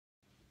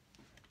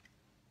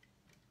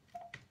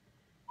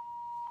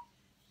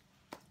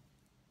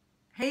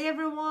Hey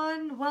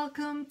everyone,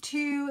 welcome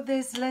to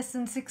this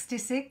lesson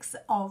 66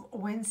 of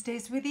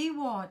Wednesdays with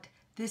EWAT.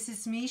 This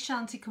is me,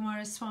 Shanti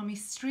Kumaraswamy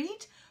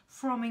Street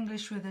from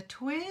English with a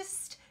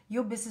Twist,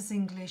 your business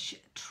English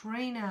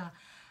trainer.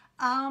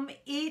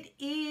 It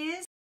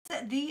is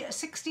the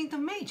 16th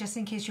of May, just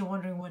in case you're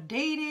wondering what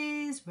day it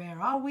is,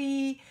 where are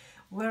we?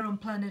 We're on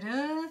planet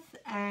Earth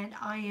and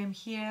I am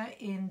here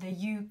in the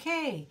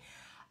UK,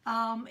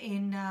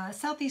 in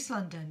Southeast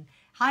London.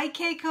 Hi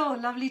Keiko,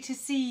 lovely to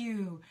see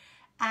you.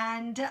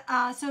 And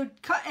so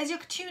as you're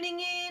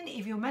tuning in,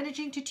 if you're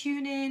managing to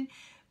tune in,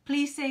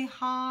 please say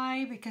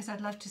hi because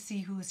I'd love to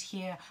see who's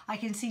here. I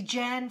can see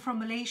Jen from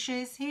Malaysia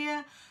is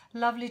here.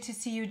 Lovely to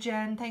see you,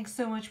 Jen. Thanks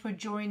so much for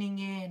joining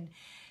in.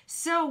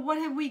 So what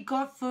have we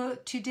got for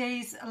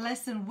today's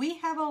lesson? We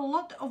have a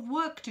lot of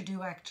work to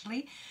do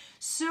actually.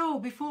 So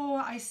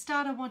before I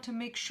start, I want to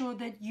make sure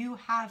that you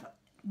have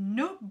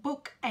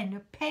notebook and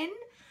a pen,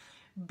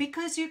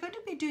 because you're going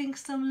to be doing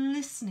some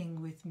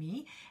listening with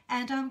me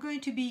and I'm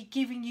going to be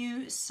giving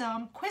you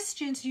some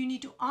questions you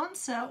need to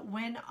answer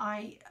when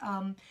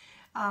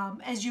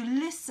as you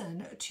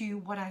listen to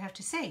what I have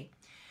to say.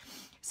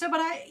 So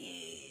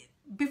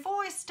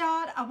before I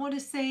start, I want to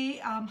say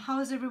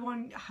how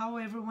everyone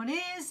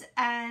is,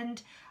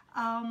 and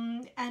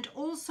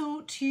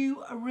also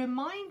to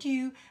remind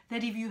you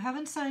that if you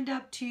haven't signed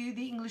up to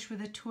the English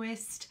with a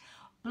Twist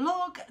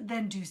blog,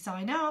 then do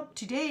sign up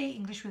today,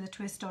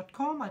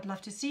 englishwithatwist.com. I'd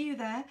love to see you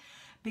there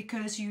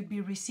because you'd be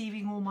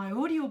receiving all my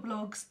audio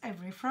blogs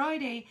every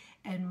Friday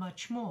and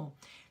much more.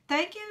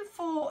 Thank you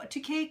to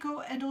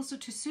Keiko and also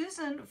to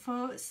Susan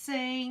for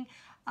saying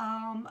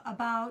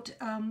about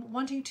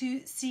wanting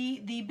to see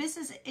the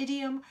business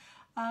idiom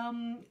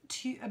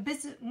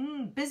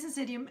business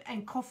idiom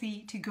and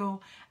coffee to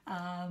go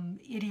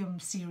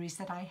idiom series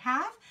that I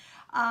have.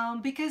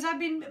 Because I've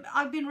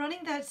been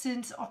running that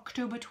since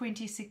October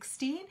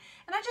 2016,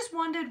 and I just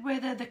wondered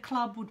whether the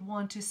club would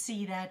want to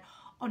see that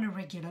on a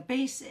regular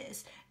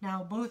basis.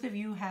 Now both of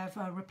you have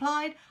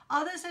replied,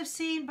 others have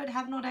seen but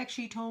have not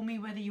actually told me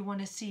whether you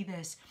want to see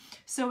this.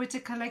 So it's a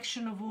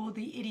collection of all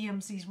the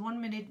idioms, these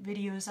 1-minute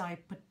videos I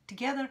put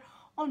together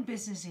on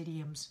business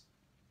idioms.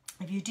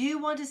 If you do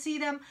want to see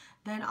them,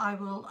 then I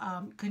will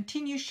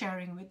continue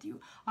sharing with you.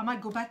 I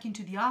might go back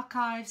into the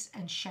archives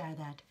and share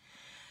that.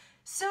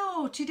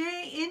 So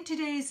in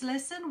today's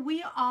lesson,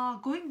 we are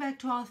going back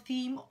to our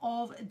theme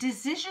of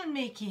decision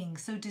making.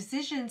 So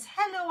decisions.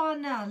 Hello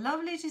Anna,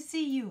 lovely to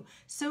see you.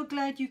 So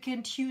glad you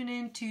can tune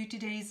in to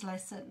today's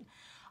lesson.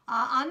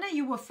 Anna,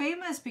 you were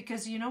famous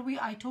because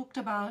I talked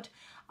about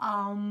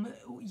how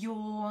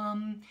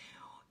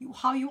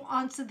you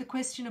answered the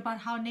question about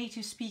how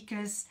native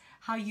speakers,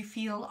 how you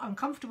feel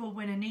uncomfortable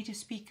when a native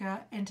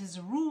speaker enters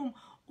a room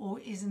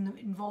or is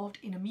involved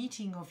in a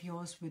meeting of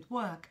yours with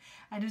work.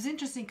 And it was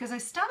interesting because I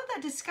started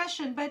that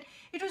discussion, but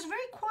it was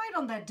very quiet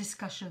on that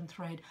discussion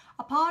thread.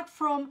 Apart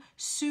from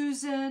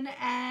Susan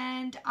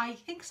and I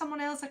think someone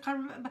else, I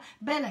can't remember,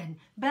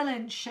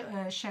 Belen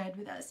shared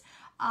with us.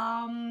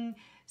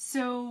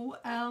 So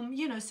I'm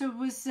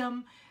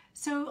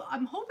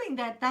hoping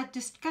that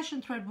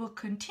discussion thread will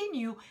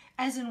continue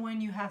as and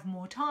when you have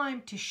more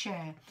time to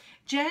share.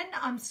 Jen,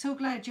 I'm so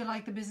glad you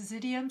like the business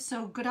idiom,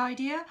 so good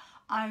idea.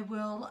 I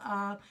will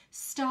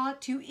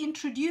start to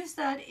introduce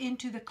that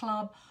into the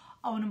club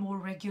on a more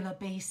regular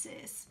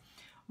basis.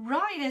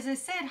 Right, as I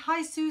said,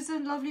 hi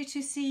Susan, lovely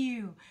to see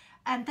you.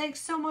 And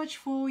thanks so much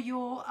for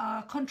your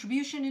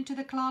contribution into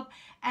the club.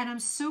 And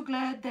I'm so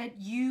glad that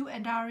you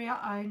and Aria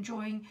are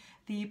enjoying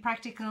the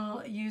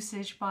practical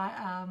usage by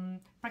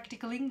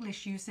practical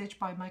English usage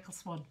by Michael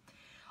Swan.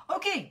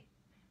 Okay,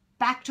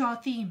 back to our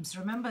themes.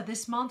 Remember,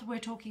 this month we're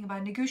talking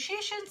about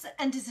negotiations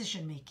and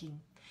decision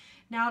making.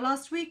 Now,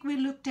 last week we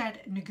looked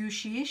at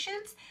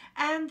negotiations,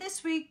 and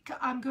this week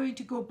I'm going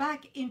to go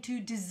back into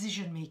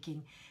decision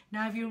making.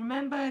 Now, if you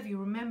remember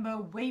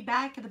way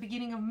back at the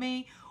beginning of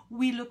May,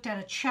 we looked at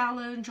a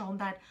challenge on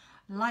that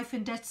life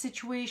and death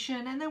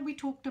situation, and then we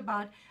talked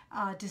about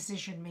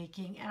decision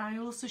making, and I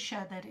also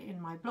shared that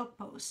in my blog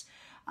post.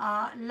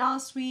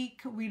 Last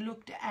week we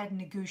looked at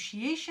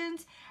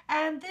negotiations,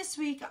 and this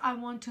week I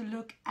want to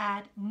look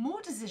at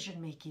more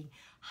decision making.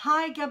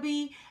 Hi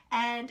Gabi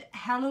and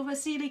hello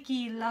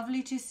Vasiliki,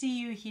 lovely to see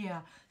you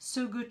here.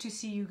 So good to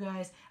see you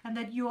guys, and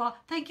that you are,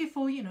 thank you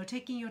for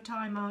taking your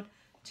time out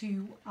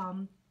to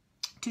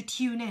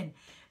tune in.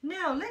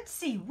 Now let's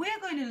see, we're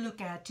going to look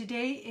at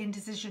today in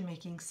decision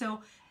making.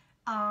 So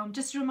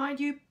just to remind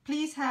you,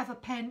 please have a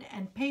pen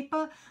and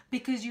paper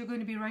because you're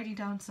going to be writing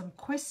down some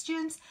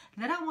questions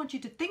that I want you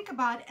to think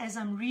about as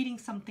I'm reading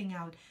something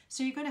out.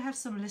 So you're going to have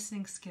some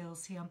listening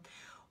skills here.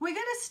 We're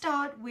going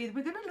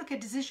to look at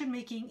decision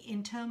making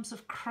in terms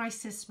of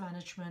crisis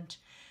management.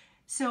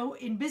 So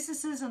in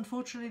businesses,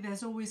 unfortunately,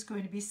 there's always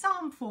going to be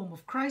some form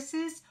of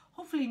crisis,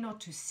 hopefully not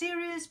too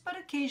serious, but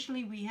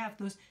occasionally we have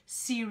those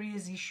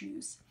serious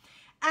issues.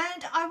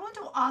 And I want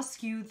to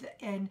ask you,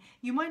 and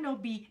you might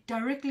not be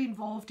directly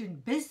involved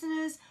in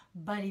business,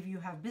 but if you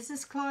have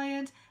business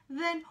clients,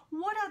 then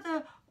what are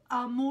the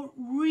more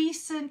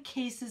recent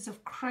cases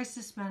of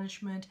crisis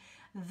management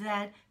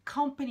that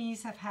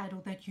companies have had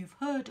or that you've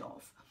heard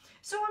of.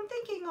 So I'm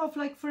thinking of,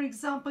 like, for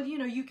example, you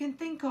know, you can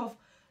think of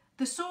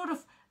the sort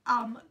of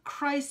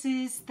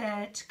crises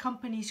that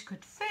companies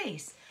could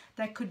face.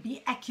 There could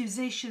be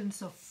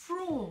accusations of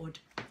fraud.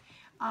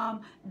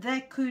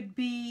 There could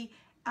be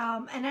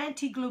an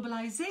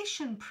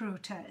anti-globalization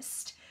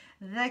protest.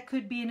 There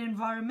could be an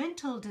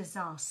environmental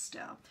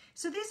disaster.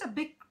 So these are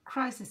big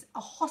crises. A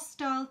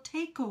hostile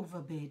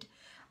takeover bid.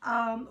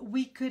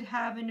 We could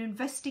have an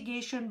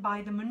investigation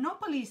by the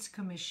Monopolies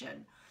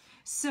Commission.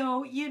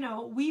 So, you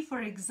know, we,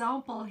 for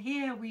example,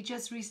 here, we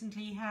just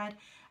recently had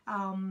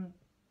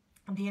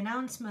the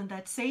announcement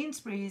that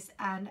Sainsbury's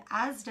and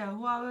Asda,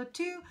 who are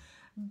two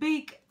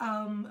big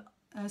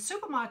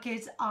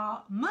supermarkets,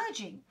 are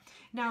merging.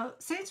 Now,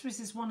 Sainsbury's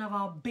is one of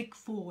our big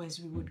four, as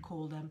we would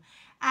call them.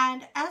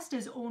 And Asda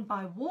is owned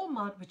by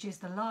Walmart, which is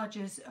the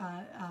largest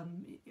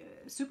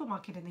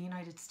supermarket in the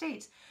United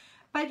States.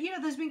 But, you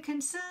know, there's been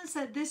concerns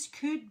that this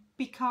could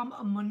become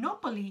a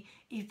monopoly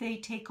if they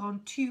take on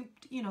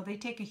they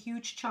take a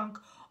huge chunk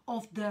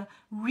of the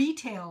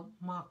retail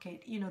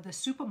market, you know, the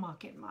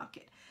supermarket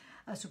market.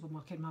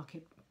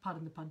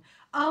 Pardon the pun.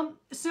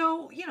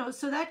 So, you know,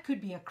 so that could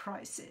be a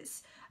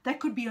crisis. That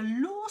could be a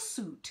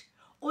lawsuit,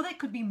 or there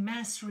could be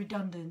mass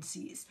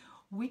redundancies,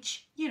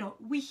 which, you know,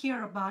 we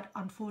hear about,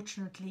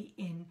 unfortunately,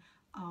 in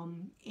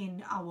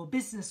our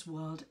business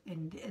world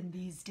in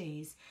these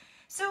days.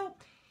 So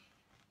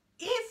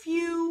if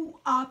you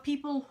are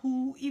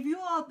if you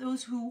are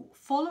those who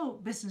follow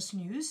business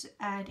news,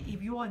 and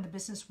if you are in the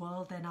business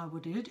world, then I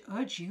would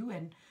urge you,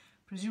 and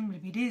presumably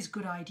it is a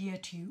good idea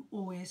to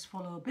always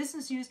follow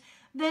business news,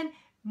 then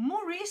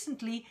more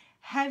recently,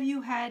 have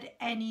you heard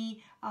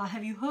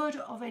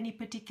of any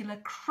particular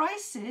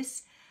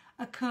crisis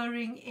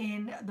occurring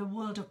in the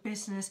world of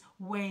business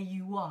where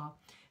you are?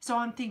 So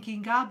I'm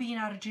thinking Gabi in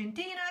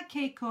Argentina,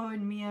 Keiko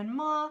in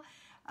Myanmar,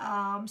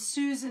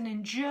 Susan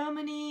in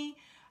Germany,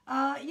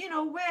 you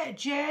know, where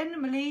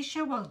Jen,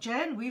 Malaysia. Well,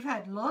 Jen, we've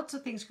had lots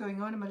of things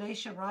going on in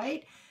Malaysia,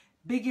 right?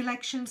 Big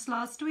elections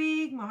last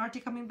week,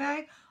 Mahathir coming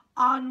back,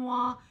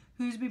 Anwar,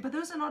 but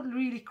those are not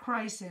really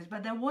crises,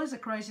 but there was a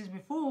crisis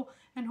before,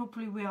 and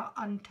hopefully we are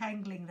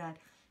untangling that.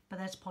 But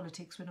that's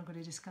politics. We're not going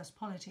to discuss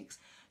politics.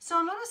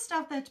 So a lot of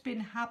stuff that's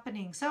been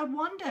happening. So I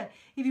wonder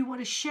if you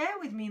want to share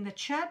with me in the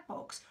chat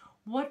box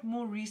what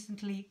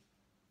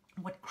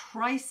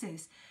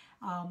crisis,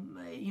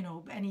 you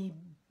know, any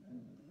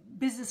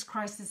business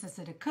crisis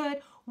that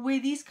occurred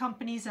where these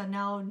companies are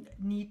now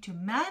need to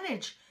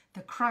manage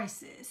the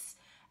crisis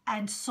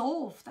and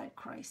solve that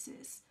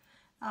crisis.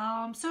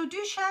 So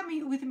do share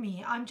with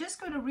me. I'm just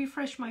going to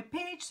refresh my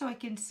page so I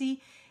can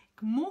see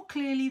more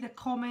clearly the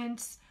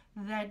comments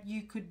that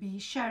you could be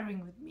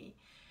sharing with me.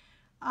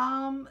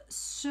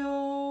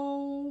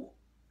 So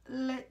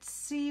let's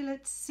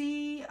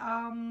see.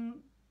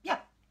 Yeah,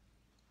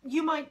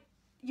 you might,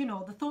 you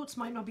know, the thoughts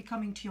might not be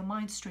coming to your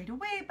mind straight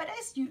away, but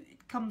as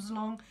it comes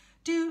along,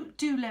 do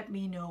let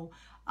me know.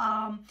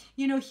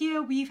 You know,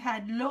 here we've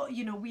had, well,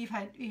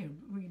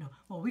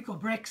 we call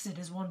Brexit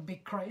as one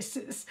big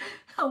crisis,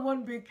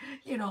 one big,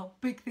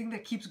 big thing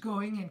that keeps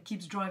going and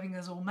keeps driving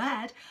us all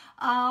mad.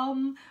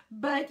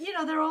 But, you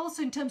know, there are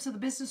also, in terms of the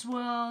business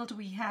world,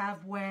 we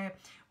have where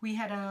we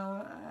had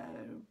earlier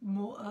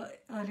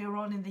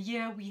on in the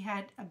year, we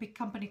had a big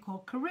company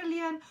called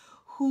Carillion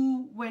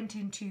who went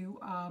into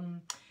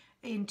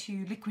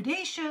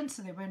liquidation,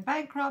 so they went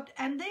bankrupt,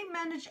 and they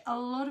manage a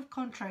lot of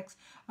contracts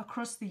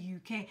across the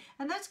UK,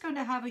 and that's going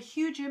to have a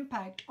huge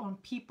impact on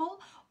people,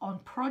 on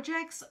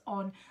projects,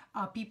 on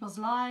people's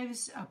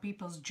lives,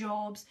 people's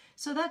jobs.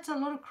 So that's a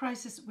lot of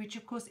crisis, which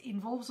of course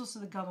involves also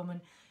the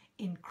government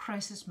in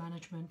crisis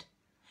management.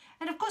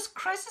 And of course,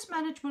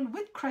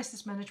 with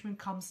crisis management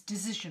comes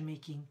decision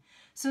making.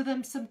 So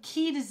then some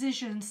key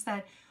decisions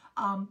that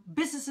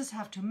businesses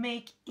have to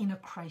make in a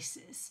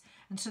crisis.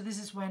 And so this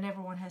is when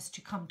everyone has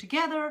to come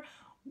together.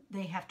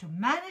 They have to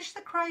manage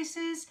the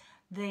crisis.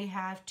 They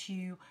have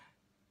to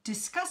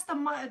discuss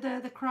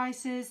the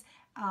crisis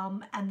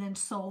and then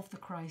solve the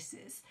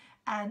crisis.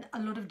 And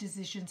a lot of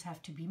decisions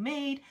have to be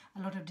made.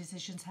 A lot of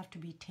decisions have to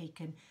be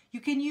taken.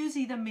 You can use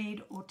either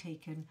made or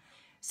taken.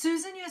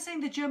 Susan, you're saying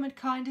the German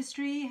car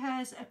industry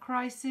has a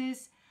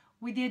crisis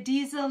with their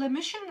diesel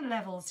emission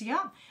levels.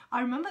 Yeah,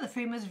 I remember the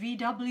famous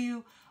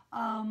VW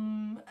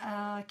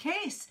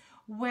case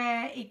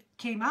where it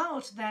came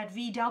out that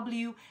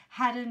VW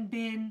hadn't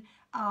been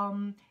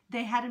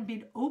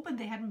open,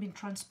 they hadn't been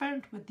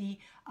transparent with the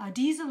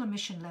diesel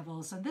emission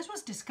levels, and this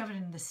was discovered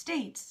in the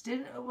States,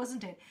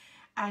 wasn't it?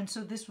 And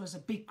so this was a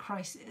big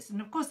crisis.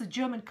 And of course, the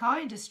German car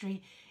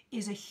industry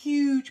is a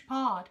huge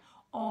part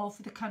of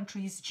the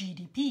country's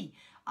GDP,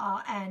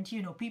 and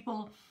you know,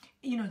 people,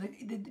 you know,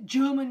 the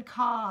German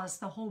cars,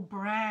 the whole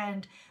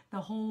brand, the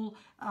whole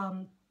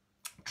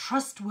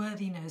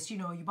trustworthiness. You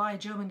know, you buy a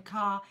German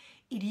car,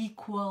 it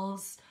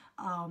equals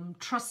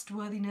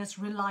trustworthiness,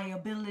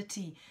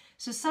 reliability.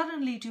 So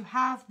suddenly to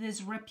have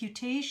this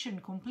reputation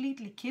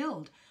completely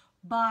killed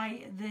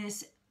by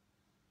this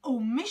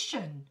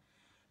omission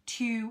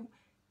to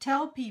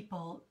tell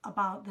people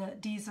about the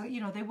diesel. You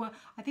know, they were,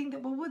 I think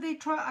that, what were they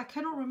try? I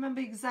cannot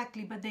remember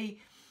exactly, but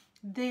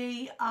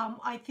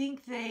I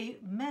think they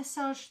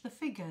massaged the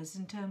figures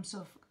in terms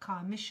of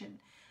car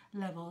emission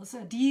levels,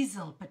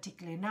 diesel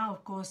particularly. Now,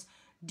 of course,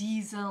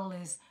 diesel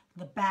is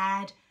the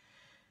bad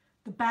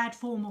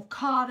form of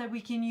car that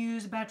we can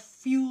use, bad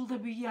fuel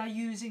that we are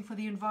using for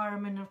the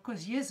environment. And of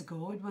course, years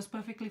ago it was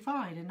perfectly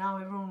fine, and now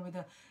everyone with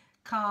a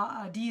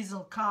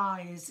diesel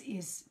car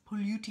is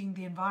polluting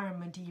the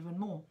environment even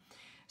more.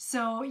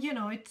 So you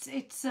know, it's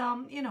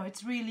you know,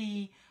 it's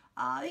really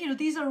you know,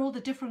 these are all the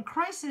different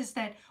crises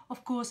that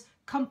of course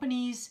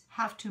companies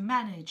have to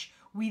manage.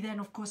 We then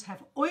of course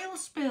have oil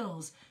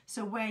spills,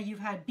 so where you've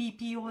had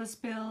BP oil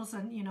spills,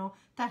 and you know,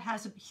 that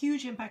has a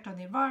huge impact on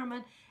the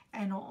environment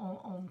and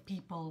on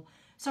people.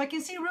 So I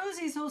can see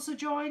Rosie's also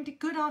joined.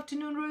 Good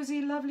afternoon,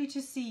 Rosie, lovely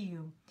to see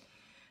you.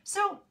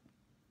 So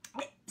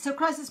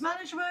crisis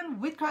management,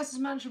 with crisis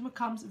management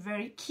comes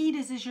very key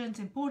decisions,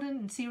 important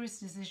and serious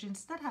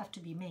decisions that have to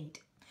be made.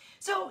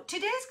 So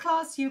today's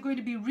class, you're going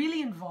to be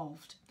really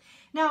involved.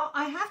 Now,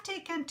 I have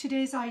taken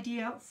today's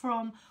idea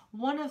from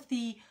one of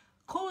the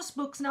course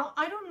books. Now,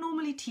 I don't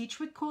normally teach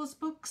with course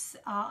books.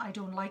 I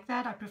don't like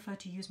that. I prefer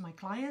to use my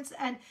clients.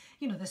 And,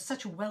 you know, there's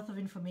such a wealth of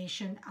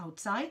information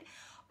outside.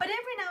 But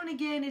every now and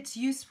again, it's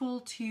useful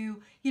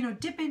to, you know,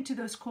 dip into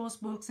those course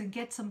books and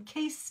get some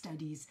case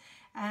studies.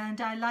 And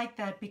I like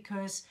that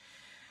because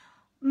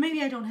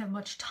maybe I don't have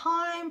much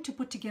time to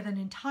put together an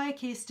entire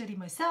case study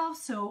myself,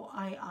 so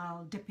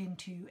I'll dip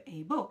into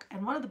a book.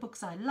 And one of the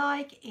books I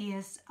like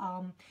is,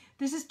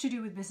 this is to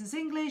do with business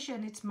English,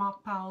 and it's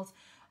Mark Powell's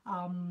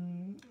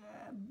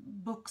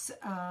books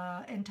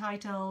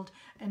entitled,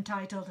 and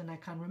I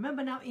can't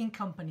remember now, In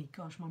Company.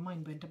 Gosh, my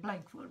mind went a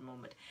blank for a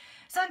moment.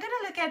 So I'm going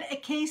to look at a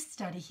case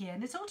study here,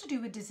 and it's all to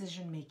do with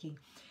decision making.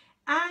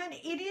 And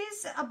it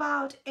is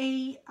about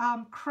a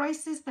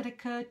crisis that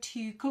occurred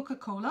to Coca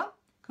Cola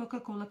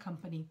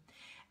company.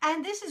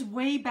 And this is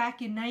way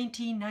back in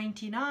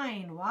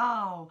 1999.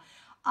 Wow.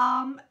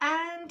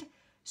 And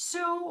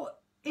so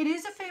it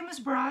is a famous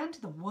brand,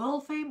 the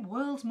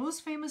world's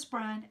most famous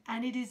brand,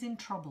 and it is in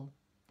trouble.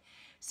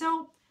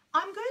 So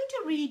I'm going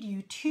to read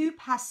you two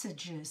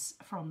passages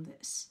from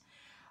this.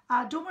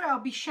 Don't worry, I'll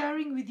be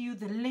sharing with you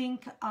the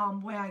link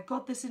where I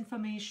got this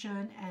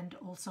information, and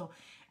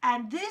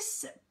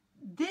this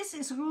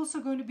is also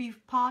going to be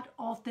part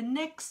of the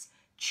next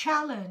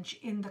challenge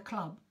in the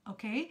club.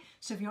 Okay,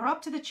 so if you're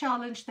up to the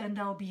challenge, then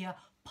there'll be a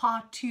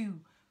part 2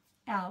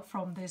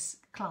 from this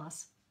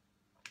class.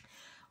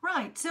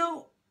 Right,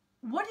 so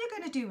what you're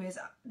going to do is,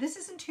 this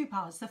is in 2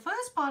 parts. The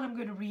first part I'm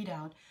going to read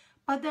out,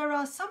 but there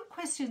are some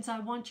questions I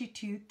want you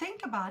to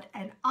think about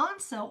and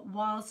answer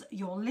whilst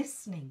you're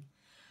listening.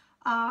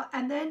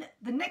 And then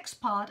the next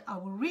part I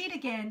will read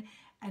again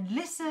and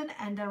listen,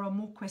 and there are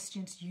more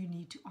questions you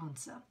need to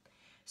answer.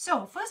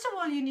 So first of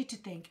all, you need to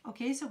think,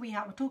 okay, so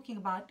we're talking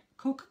about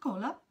Coca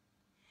Cola.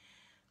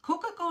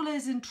 Coca Cola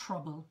is in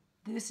trouble.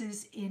 This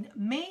is in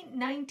May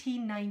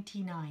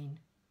 1999.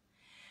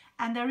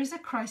 And there is a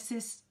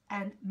crisis,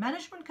 and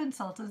management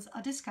consultants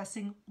are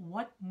discussing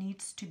what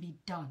needs to be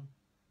done.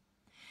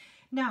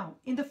 Now,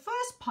 in the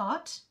first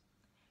part,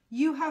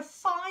 you have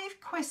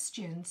 5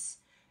 questions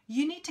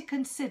you need to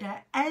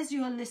consider as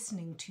you are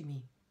listening to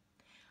me.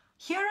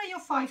 Here are your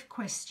 5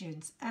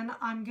 questions, and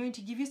I'm going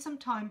to give you some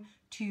time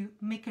to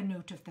make a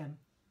note of them,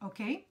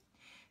 okay?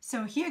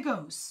 So here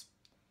goes.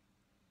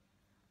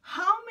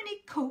 How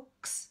many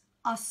Cokes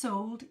are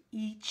sold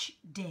each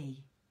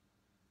day?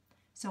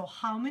 So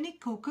how many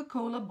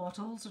Coca-Cola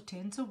bottles or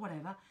tins or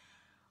whatever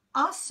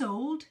are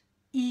sold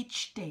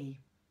each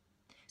day?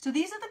 So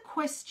these are the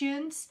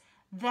questions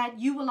that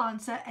you will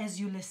answer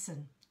as you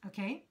listen,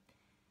 okay?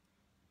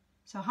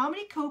 So how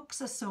many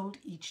Cokes are sold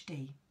each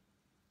day?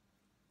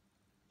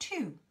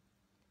 2.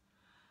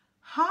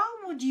 How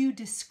would you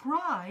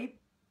describe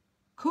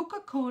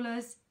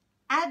Coca-Cola's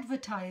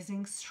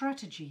advertising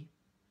strategy?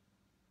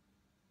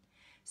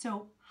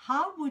 So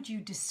how would you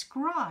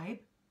describe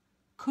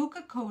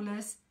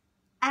Coca-Cola's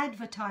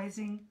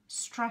advertising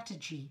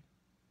strategy?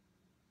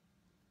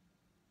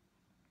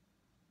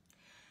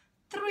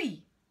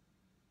 3.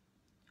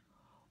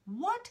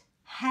 What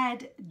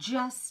had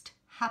just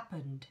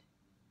happened?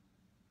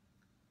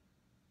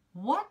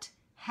 What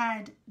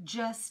had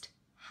just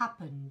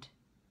happened?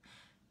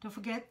 Don't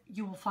forget,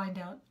 you will find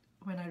out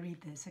when I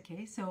read this,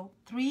 okay? So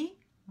 3,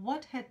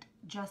 what had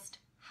just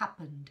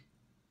happened?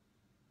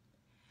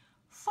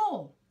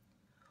 4,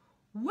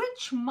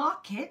 which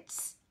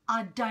markets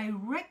are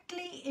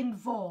directly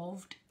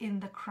involved in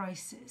the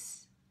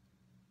crisis?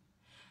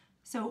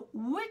 So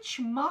which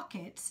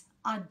markets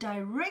are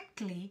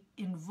directly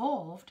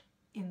involved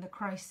in the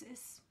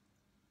crisis?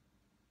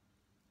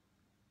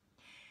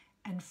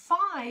 And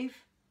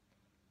 5,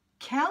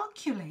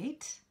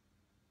 calculate,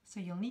 so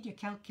you'll need your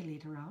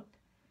calculator out,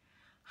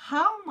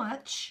 how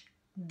much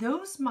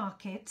those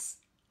markets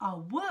are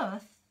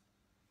worth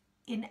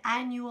in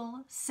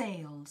annual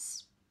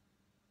sales.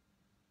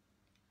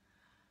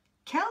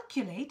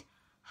 Calculate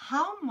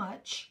how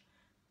much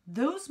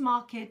those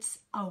markets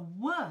are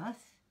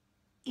worth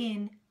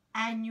in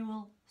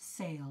annual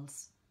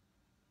sales?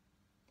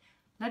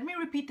 Let me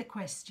repeat the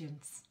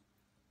questions.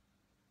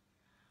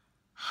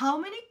 How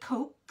many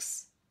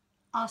Cokes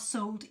are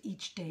sold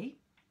each day?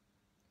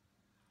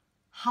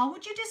 How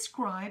would you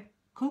describe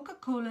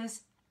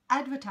Coca-Cola's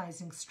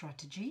advertising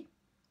strategy?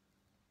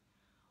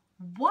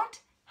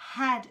 What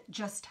had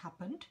just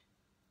happened?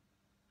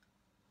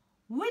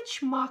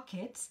 Which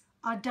markets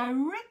are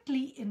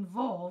directly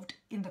involved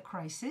in the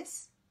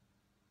crisis?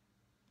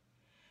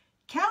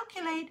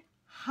 Calculate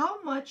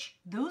how much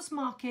those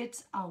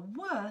markets are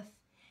worth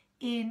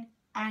in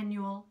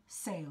annual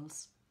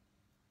sales.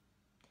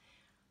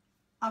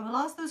 I will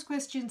ask those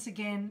questions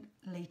again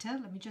later.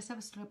 Let me just have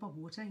a slurp of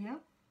water here.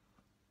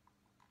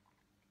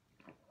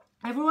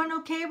 Everyone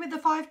okay with the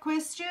 5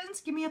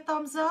 questions? Give me a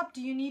thumbs up.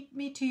 Do you need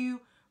me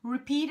to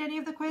repeat any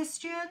of the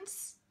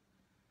questions?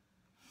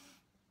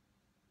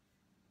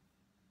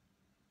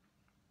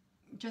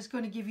 Just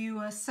going to give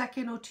you a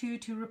second or two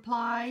to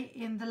reply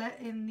in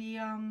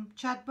the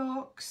chat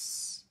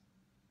box.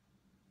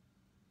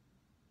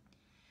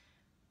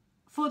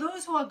 For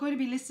those who are going to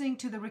be listening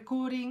to the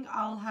recording,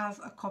 I'll have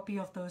a copy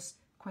of those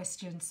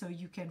questions so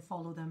you can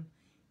follow them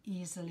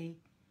easily.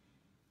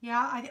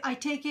 Yeah, I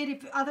take it.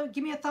 If other,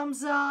 give me a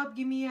thumbs up,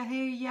 give me a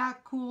hey, yeah,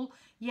 cool.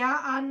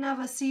 Yeah, Anna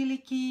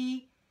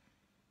Vasiliki.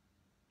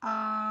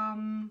 I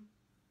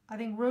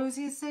think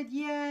Rosie said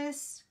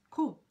yes.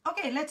 Cool.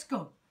 Okay, let's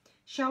go.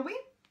 Shall we?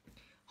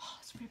 Oh,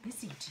 it's very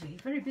busy today.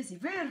 Very busy.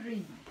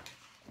 Very.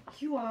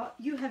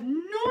 You have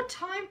no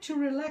time to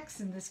relax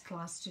in this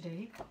class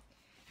today.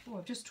 Oh,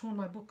 I've just torn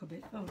my book a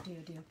bit. Oh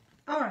dear, dear.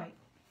 All right.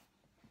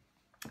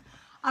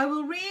 I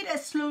will read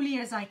as slowly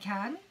as I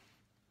can.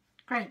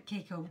 Great,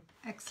 Keiko.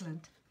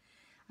 Excellent.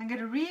 I'm going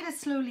to read as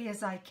slowly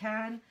as I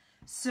can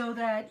so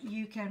that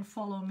you can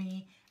follow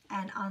me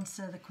and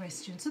answer the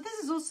question. So this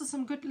is also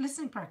some good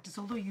listening practice,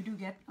 although you do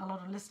get a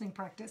lot of listening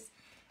practice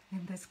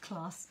in this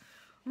class.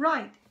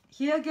 Right,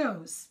 here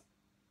goes.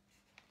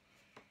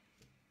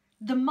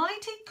 The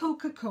mighty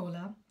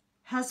Coca-Cola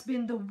has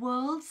been the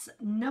world's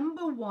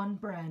 #1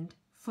 brand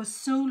for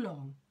so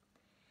long.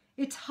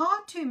 It's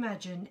hard to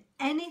imagine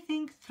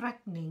anything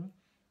threatening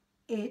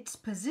its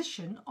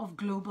position of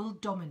global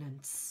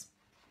dominance.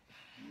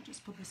 Let me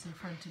just put this in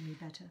front of me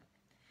better.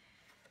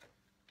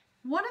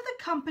 One of the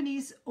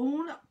company's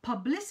own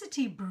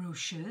publicity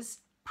brochures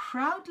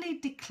proudly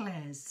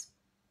declares,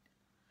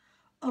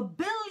 "A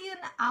billion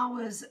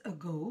hours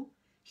ago,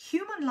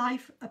 human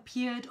life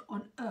appeared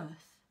on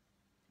Earth.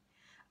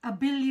 A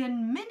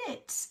billion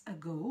minutes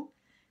ago,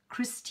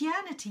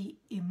 Christianity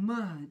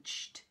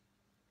emerged.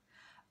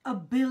 A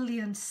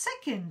billion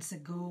seconds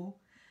ago,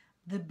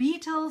 the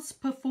Beatles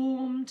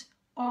performed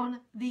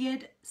on the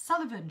Ed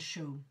Sullivan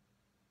Show.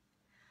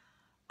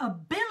 A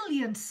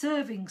billion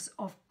servings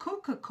of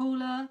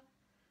Coca-Cola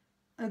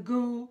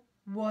ago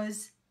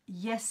was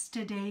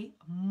yesterday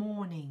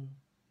morning."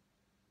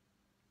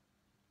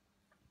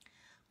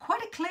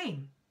 Quite a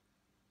claim,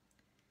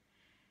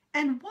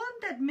 and one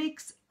that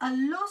makes a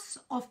loss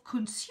of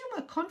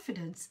consumer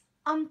confidence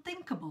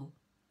unthinkable.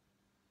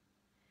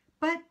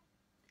 But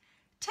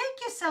take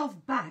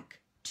yourself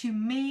back to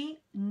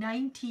May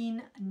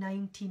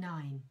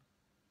 1999.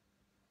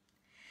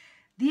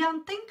 The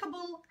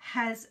unthinkable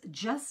has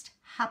just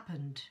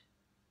happened.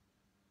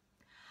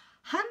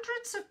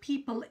 Hundreds of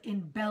people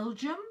in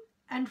Belgium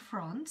and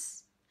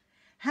France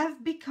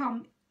have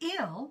become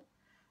ill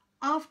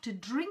after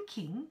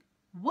drinking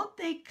what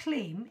they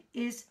claim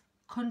is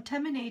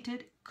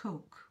contaminated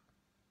Coke.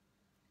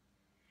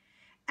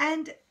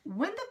 And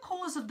when the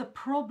cause of the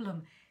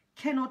problem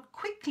cannot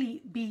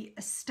quickly be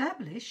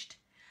established,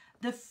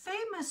 the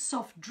famous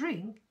soft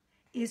drink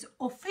is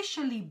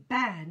officially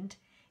banned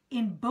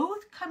in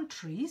both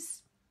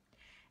countries,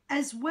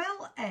 as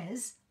well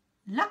as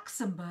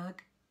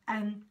Luxembourg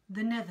and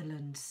the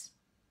Netherlands.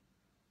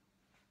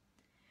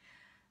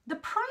 The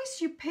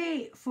price you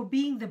pay for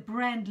being the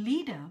brand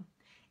leader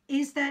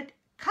is that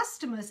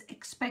customers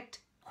expect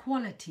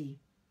quality,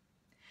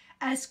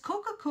 as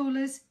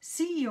Coca-Cola's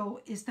CEO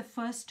is the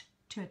first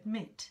to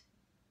admit.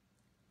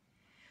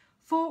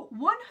 For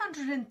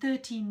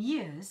 113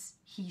 years,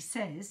 he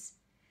says,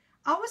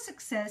 our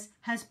success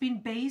has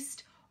been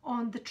based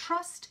on the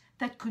trust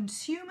that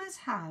consumers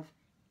have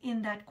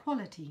in that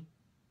quality.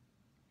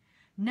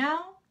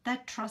 Now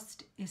that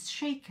trust is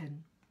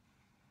shaken.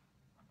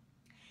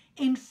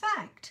 In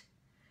fact,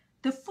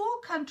 the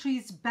 4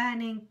 countries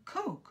banning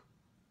Coke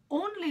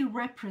only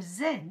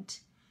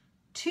represent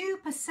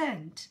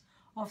 2%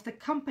 of the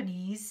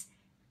company's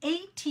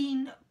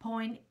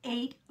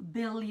 $18.8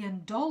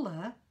 billion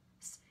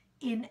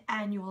in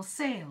annual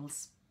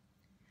sales.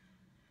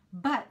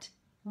 But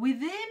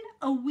within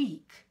a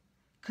week,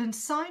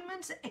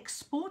 consignments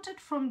exported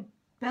from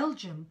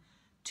Belgium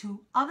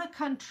to other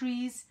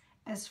countries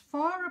as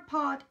far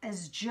apart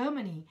as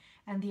Germany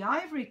and the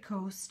Ivory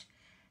Coast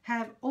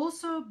have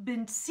also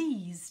been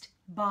seized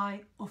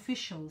by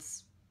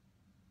officials.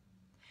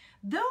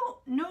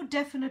 Though no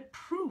definite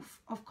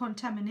proof of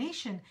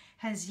contamination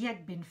has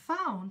yet been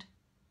found,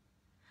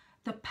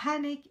 The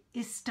panic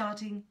is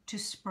starting to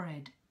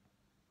spread.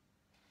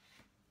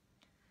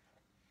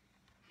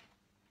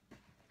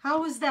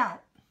 How was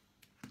that?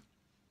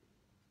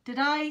 Did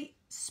I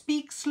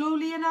speak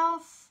slowly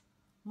enough?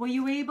 Were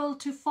you able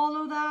to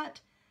follow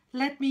that?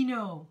 Let me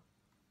know.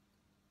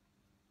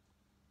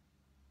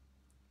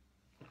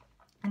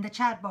 In the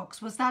chat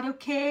box, was that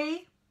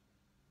okay?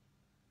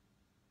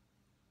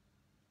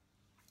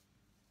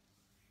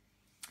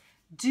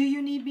 Do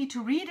you need me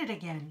to read it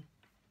again?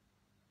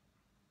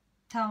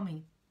 Tell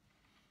me.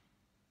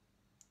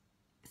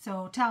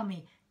 So tell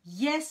me,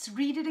 yes,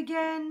 read it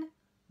again.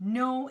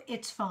 No,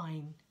 it's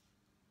fine.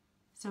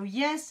 So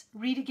yes,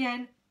 read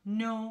again.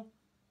 No,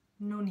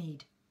 no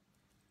need.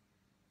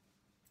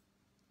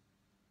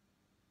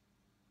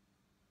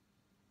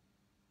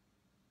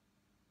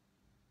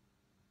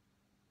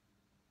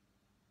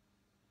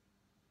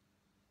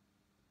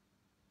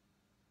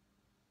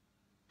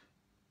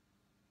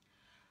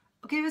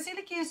 Okay,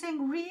 Vasiliki is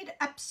saying read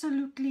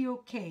absolutely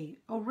okay,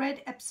 or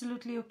read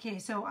absolutely okay.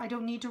 So I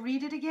don't need to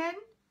read it again?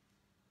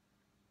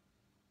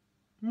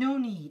 No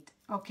need.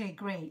 Okay,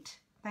 great.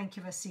 Thank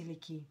you,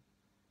 Vasiliki.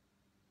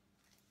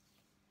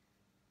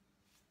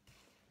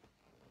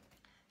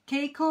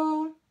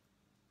 Keiko,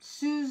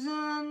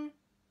 Susan,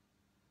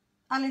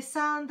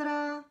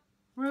 Alessandra,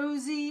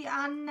 Rosie,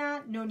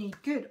 Anna, no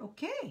need. Good,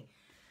 okay.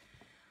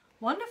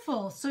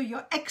 Wonderful. So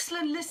you're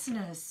excellent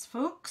listeners,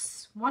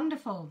 folks.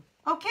 Wonderful.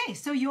 Okay,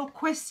 so your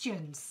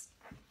questions.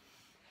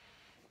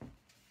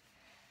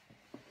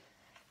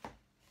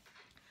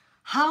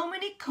 How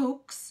many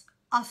Cokes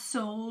are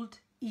sold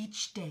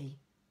each day?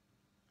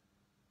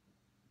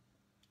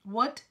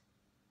 What?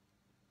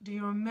 Do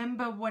you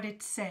remember what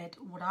it said,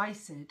 what I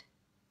said?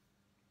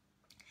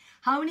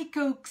 How many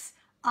Cokes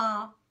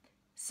are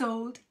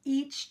sold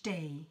each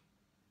day?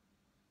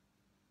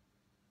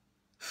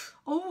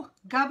 Oh,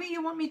 Gabi,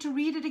 you want me to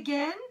read it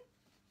again?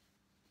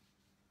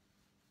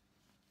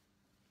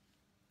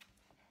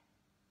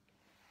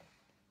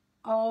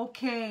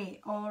 Okay,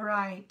 all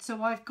right.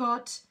 So I've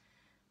got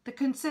the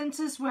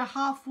consensus, we're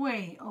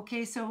halfway.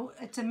 Okay, so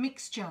it's a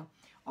mixture.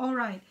 All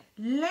right,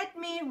 let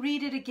me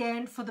read it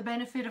again for the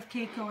benefit of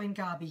Keiko and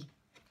Gabi.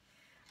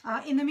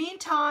 In the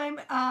meantime,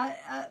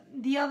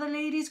 the other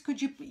ladies,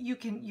 could you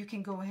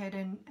can go ahead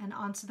and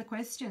answer the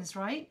questions,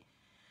 right?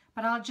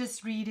 But I'll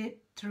just read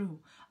it through.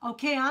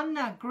 Okay,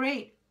 Anna,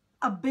 great.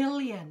 1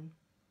 billion.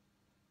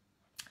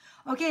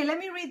 Okay, let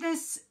me read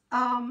this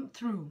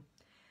through.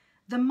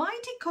 The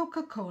mighty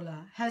Coca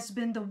Cola has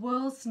been the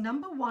world's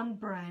 #1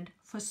 brand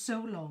for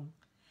so long.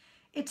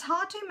 It's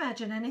hard to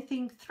imagine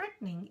anything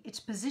threatening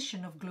its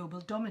position of global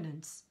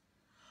dominance.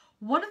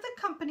 One of the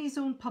company's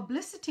own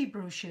publicity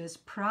brochures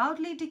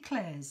proudly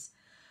declares,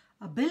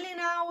 1 billion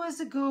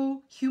hours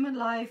ago, human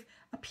life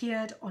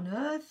appeared on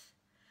Earth.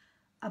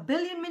 1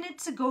 billion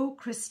minutes ago,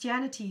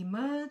 Christianity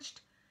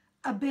emerged.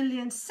 1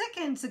 billion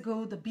seconds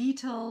ago, the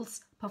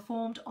Beatles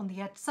performed on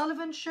the Ed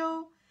Sullivan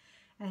Show.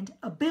 And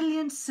 1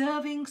 billion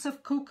servings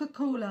of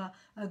Coca-Cola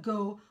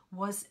ago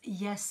was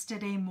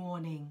yesterday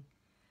morning.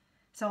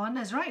 So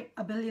Anna's right,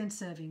 1 billion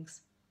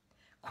servings.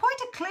 Quite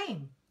a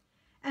claim,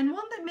 and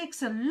one that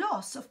makes a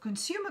loss of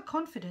consumer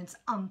confidence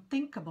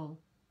unthinkable.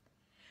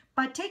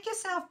 But take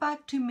yourself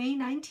back to May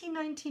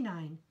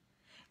 1999.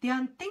 The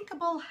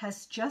unthinkable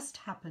has just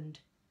happened.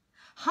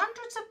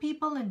 Hundreds of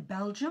people in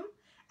Belgium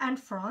and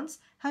France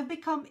have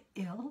become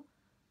ill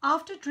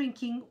after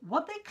drinking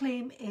what they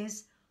claim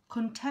is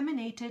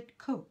contaminated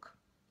Coke.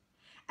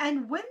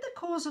 And when the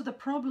cause of the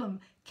problem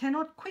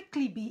cannot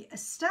quickly be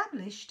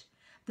established,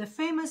 the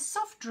famous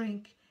soft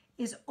drink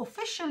is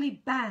officially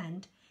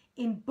banned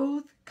in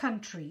both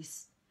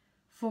countries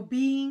for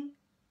being,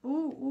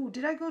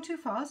 did I go too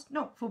fast?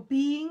 No, for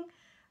being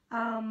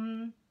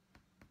in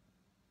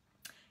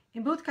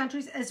both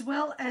countries as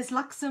well as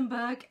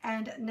Luxembourg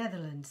and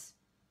Netherlands.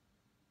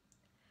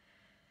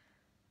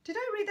 Did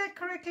I read that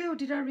correctly or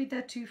did I read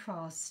that too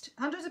fast?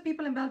 Hundreds of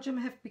people in Belgium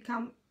have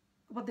become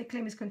what they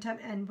claim is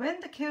contaminated, and when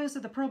the cause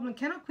of the problem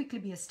cannot quickly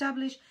be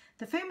established,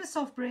 the famous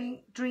soft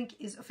drink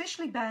is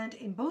officially banned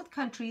in both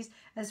countries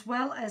as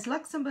well as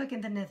Luxembourg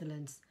and the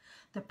Netherlands.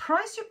 The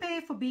price you pay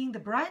for being the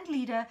brand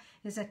leader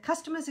is that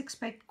customers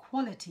expect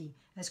quality,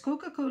 as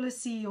Coca-Cola's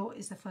CEO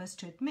is the first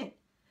to admit.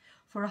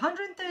 For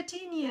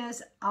 113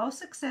 years, our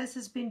success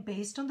has been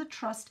based on the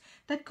trust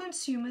that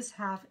consumers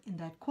have in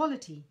that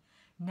quality.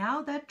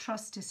 Now that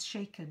trust is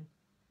shaken.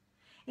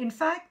 In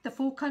fact, the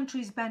 4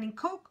 countries banning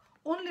Coke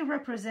only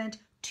represent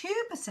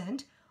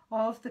 2%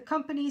 of the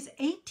company's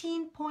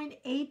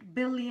 18.8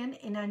 billion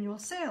in annual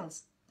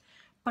sales.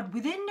 But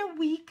within a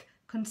week,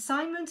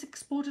 consignments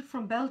exported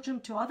from Belgium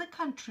to other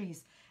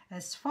countries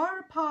as far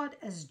apart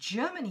as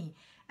Germany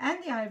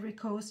and the Ivory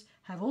Coast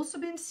have also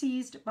been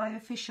seized by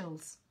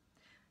officials.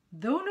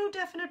 Though no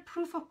definite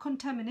proof of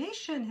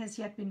contamination has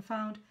yet been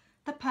found,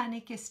 the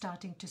panic is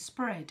starting to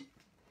spread.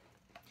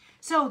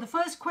 So the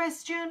first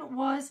question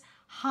was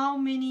how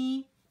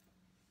many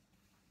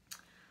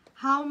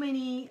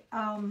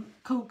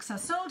Cokes are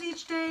sold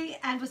each day,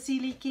 and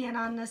Vasiliki and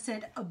Anna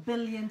said 1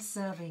 billion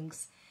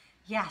servings.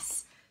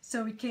 Yes,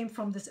 So it came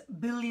from this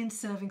billion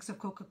servings of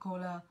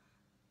Coca-Cola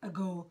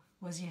ago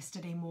was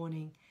yesterday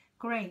morning.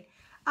 Great.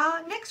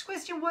 Next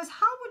question was,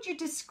 how would you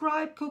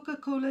describe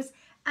Coca-Cola's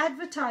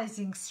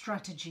advertising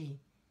strategy?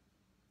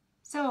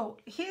 So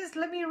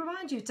let me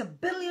remind you, it's 1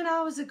 billion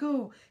hours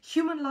ago,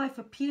 human life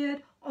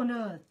appeared on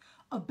earth.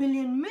 1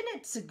 billion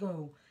minutes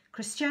ago,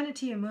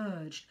 Christianity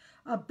emerged.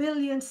 1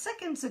 billion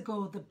seconds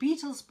ago, the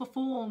Beatles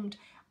performed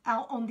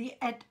on the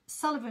Ed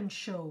Sullivan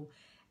Show.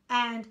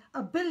 And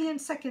 1 billion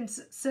seconds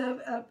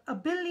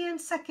servings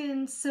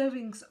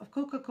of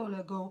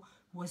Coca-Cola ago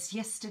was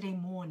yesterday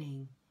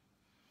morning.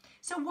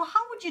 So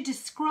how would you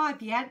describe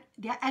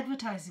their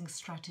advertising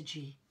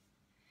strategy?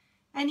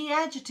 Any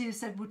adjectives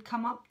that would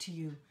come up to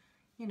you?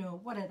 You know,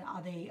 what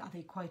are they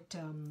quite,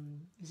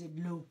 is it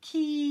low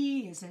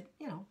key? Is it,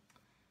 you know,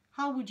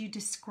 how would you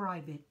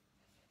describe it?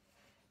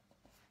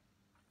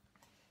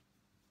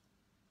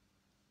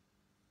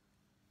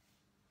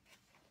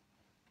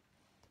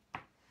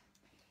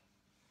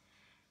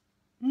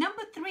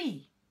 Number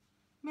 3,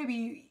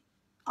 maybe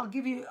I'll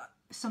give you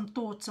some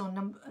thoughts on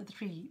number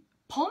 3.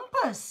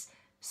 Pompous.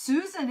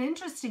 Susan,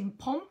 interesting.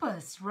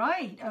 Pompous,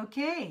 right?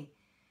 Okay.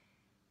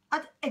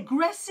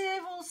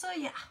 Aggressive also,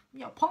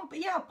 yeah,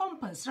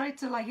 pompous, right?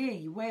 So like,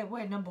 hey,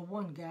 we're number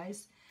 1,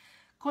 guys.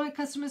 Calling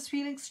customers'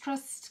 feelings,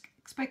 trust,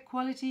 expect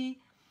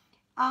quality.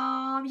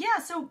 Yeah,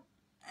 so,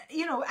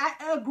 you know,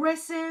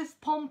 aggressive,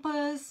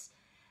 pompous.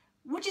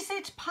 Would you say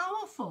it's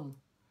powerful?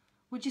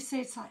 Would you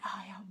say it's like,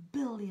 oh yeah, a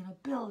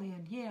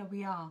billion, here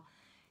we are.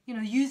 You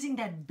know, using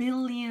that $1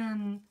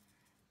 billion.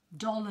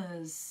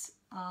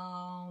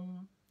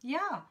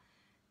 Yeah.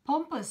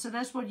 Pompous, so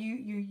that's what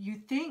you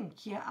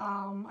think. Yeah,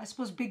 I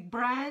suppose big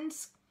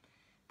brands,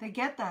 they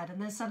get that, and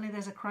then suddenly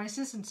there's a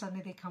crisis and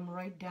suddenly they come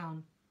right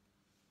down.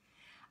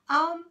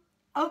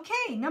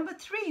 Okay, number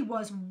 3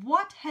 was,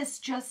 what has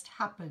just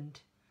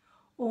happened?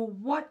 Or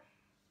what,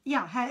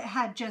 yeah,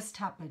 had just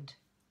happened.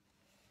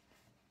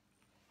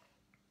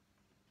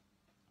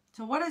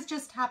 So what has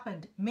just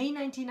happened? May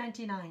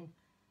 1999.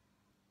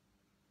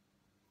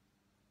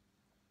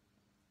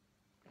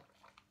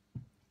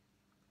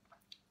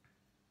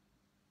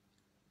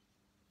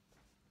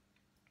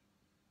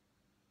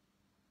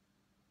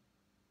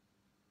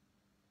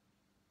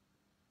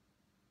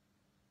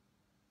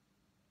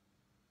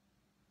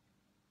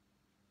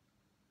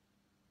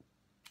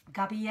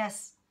 Gabi,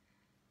 yes.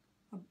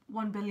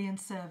 1 billion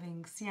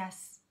servings,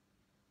 yes.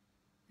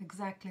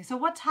 Exactly. So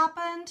what's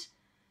happened?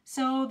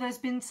 So there's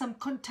been some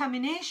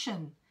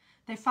contamination.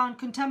 They found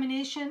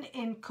contamination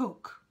in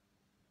Coke.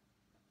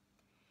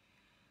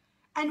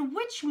 And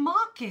which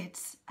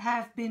markets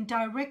have been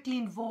directly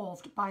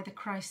involved by the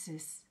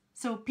crisis?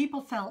 So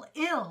people fell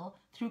ill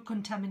through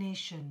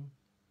contamination.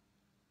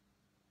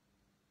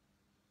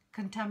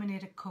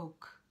 Contaminated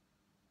Coke.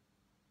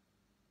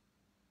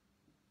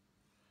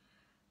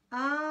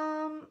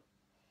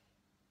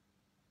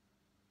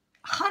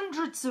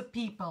 Hundreds of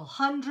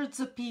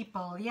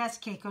people. Yes,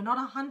 Keiko, not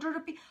 100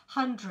 of people,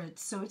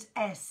 hundreds. So it's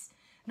S.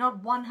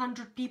 Not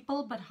 100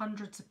 people, but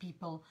hundreds of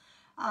people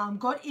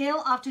got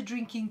ill after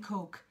drinking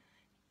Coke.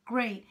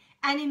 Great.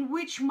 And in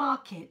which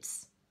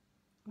markets?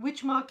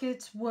 Which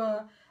markets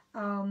were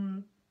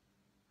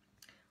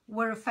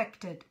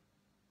affected?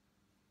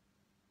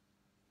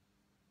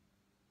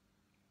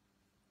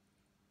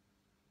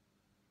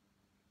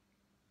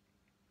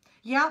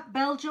 Yeah,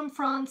 Belgium,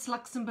 France,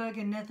 Luxembourg,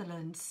 and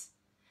Netherlands.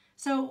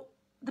 So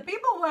the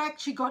people who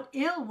actually got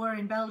ill were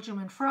in Belgium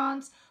and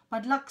France,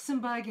 but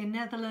Luxembourg and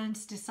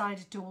Netherlands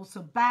decided to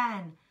also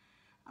ban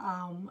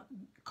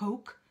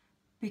Coke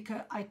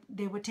because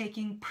they were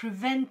taking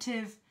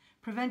preventative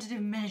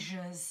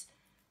measures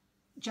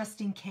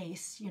just in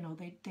case, you know,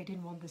 they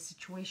didn't want the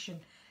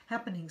situation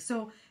happening.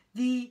 So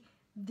the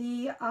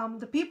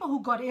people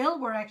who got ill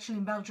were actually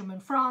in Belgium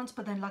and France,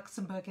 but then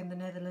Luxembourg and the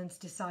Netherlands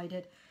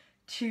decided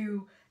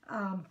to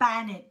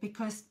ban it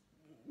because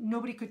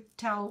nobody could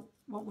tell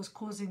what was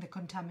causing the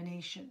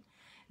contamination.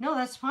 No,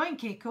 that's fine,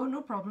 Keiko,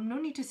 no problem. No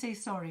need to say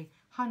sorry.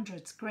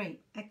 Hundreds,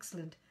 great,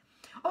 excellent.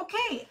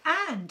 Okay,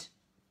 and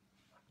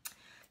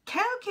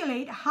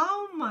calculate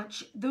how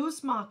much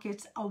those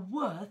markets are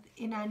worth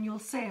in annual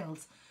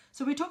sales.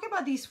 So we're talking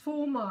about these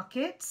 4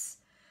 markets,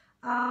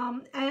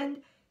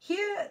 and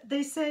here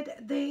they said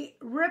they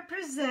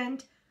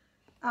represent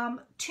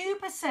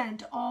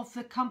 2% of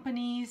the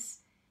company's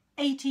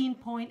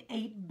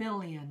 18.8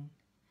 billion.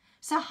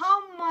 So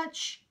how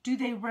much do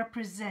they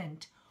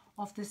represent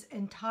of this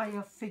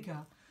entire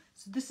figure?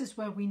 So this is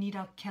where we need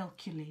our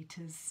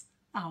calculators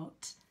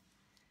out.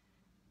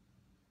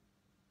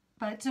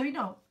 But so, you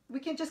know,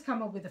 we can just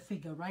come up with a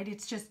figure, right?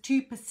 It's just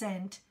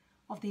 2%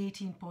 of the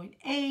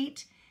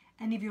 18.8.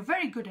 And if you're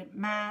very good at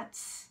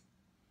maths,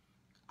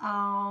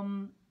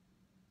 yeah,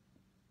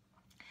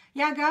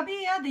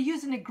 Gabi, yeah, they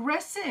use an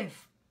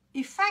aggressive,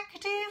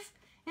 effective,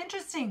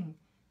 interesting.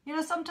 You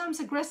know,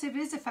 sometimes aggressive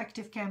is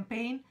effective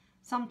campaign.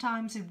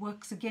 Sometimes it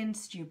works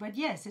against you, but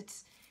yes,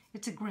 it's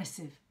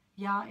aggressive.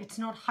 Yeah, it's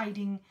not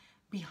hiding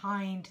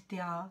behind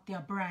their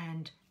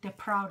brand. They're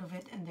proud of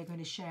it and they're going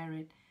to share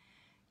it.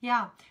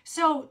 Yeah,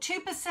 so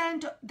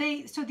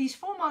 2%, so these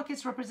four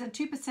markets represent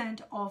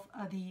 2% of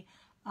the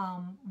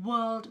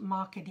world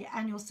market, the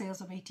annual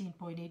sales of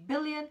 18.8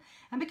 billion.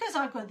 And because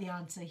I've got the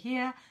answer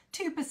here,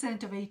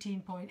 2% of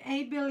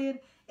 18.8 billion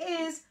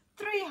is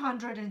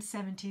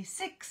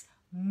 $376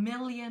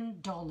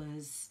 million.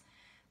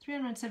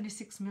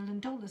 $376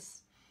 million.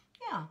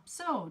 Yeah,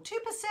 so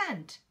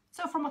 2%.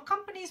 So from a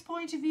company's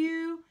point of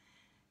view,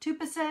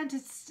 2%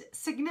 is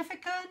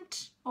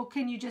significant, or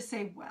can you just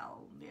say,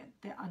 well,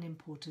 they're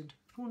unimportant?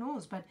 Who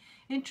knows? But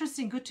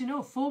interesting, good to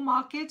know. 4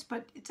 markets,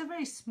 but it's a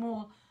very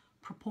small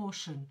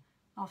proportion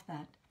of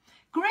that.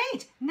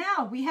 Great.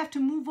 Now we have to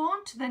move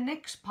on to the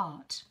next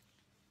part,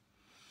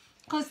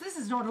 because this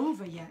is not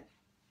over yet.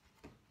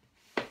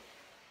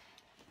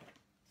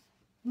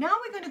 Now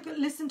we're going to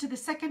listen to the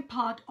second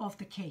part of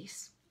the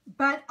case,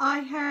 but I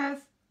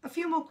have a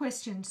few more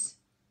questions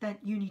that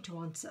you need to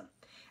answer.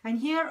 And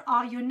here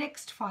are your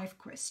next 5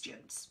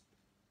 questions.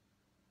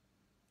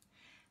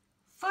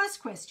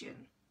 First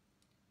question.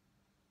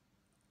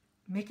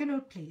 Make a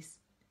note, please.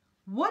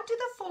 What do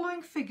the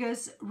following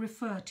figures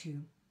refer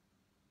to?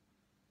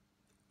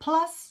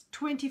 Plus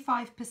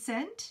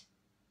 25%,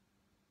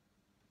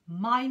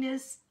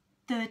 minus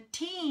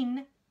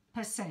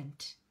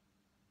 13%.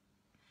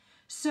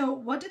 So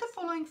what do the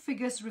following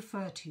figures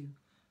refer to?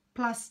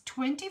 Plus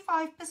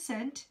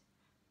 25%,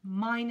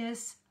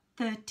 minus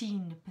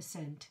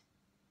 13%.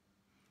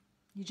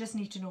 You just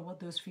need to know what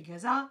those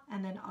figures are,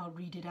 and then I'll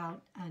read it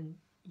out and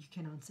you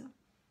can answer.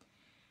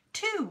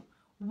 2.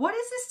 What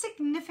is the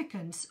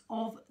significance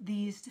of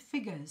these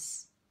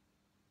figures?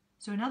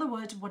 So in other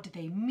words, what do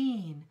they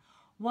mean?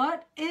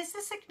 What is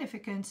the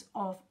significance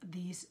of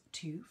these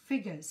 2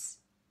 figures?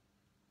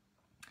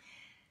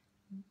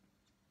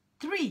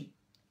 3.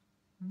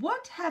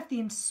 What have the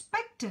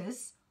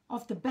inspectors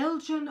of the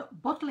Belgian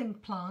bottling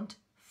plant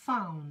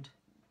found?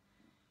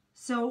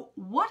 So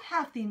what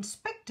have the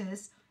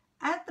inspectors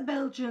at the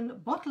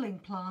Belgian bottling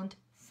plant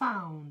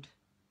found?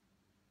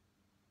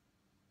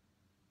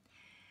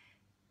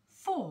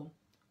 4.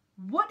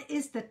 What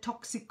is the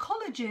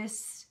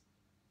toxicologist's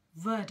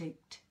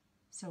verdict?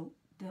 So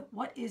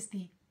what is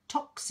the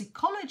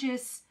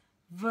toxicologist's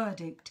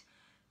verdict?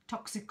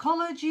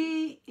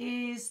 Toxicology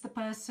is the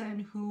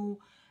person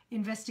who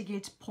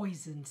investigates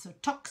poison. So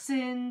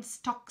toxins,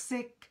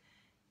 toxic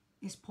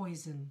is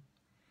poison.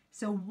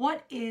 So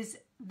what is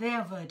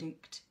their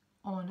verdict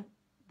on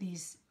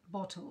these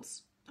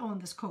bottles, on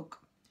this Coke?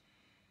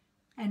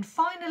 And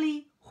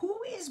finally, who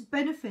is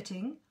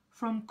benefiting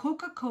from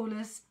Coca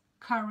Cola's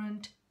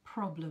current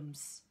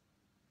problems?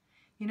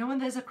 You know, when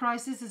there's a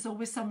crisis, there's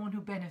always someone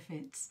who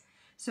benefits.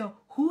 So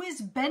who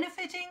is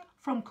benefiting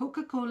from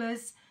Coca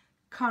Cola's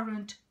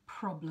current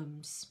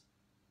problems?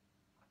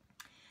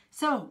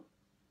 So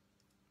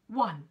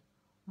 1,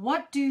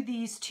 what do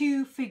these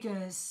 2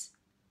 figures,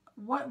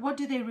 what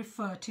do they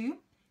refer to?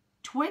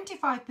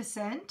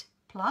 25%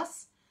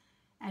 plus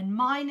and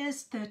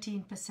minus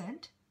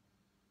 13%.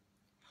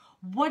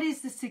 What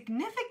is the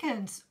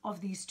significance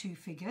of these 2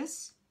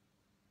 figures?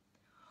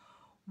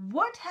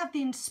 What have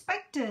the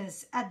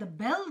inspectors at the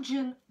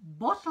Belgian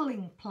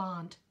bottling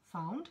plant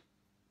found?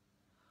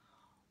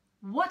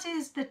 What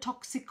is the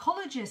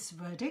toxicologist's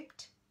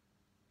verdict?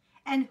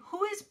 And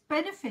who is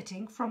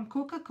benefiting from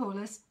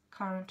Coca-Cola's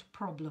current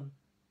problem?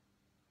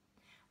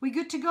 We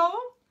good to go?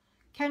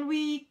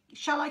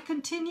 Shall I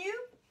continue?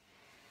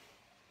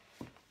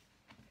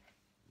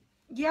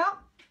 Yeah.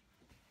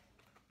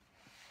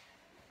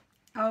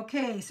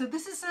 Okay, so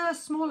this is a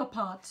smaller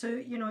part, so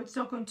you know it's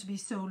not going to be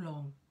so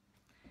long.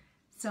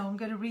 So I'm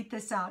going to read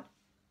this out.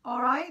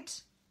 All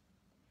right.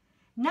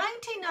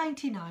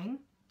 1999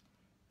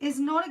 is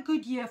not a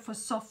good year for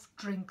soft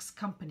drinks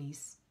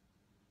companies.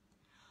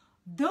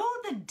 Though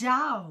the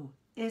Dow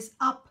is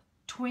up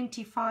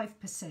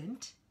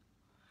 25%,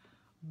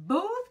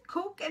 both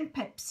Coke and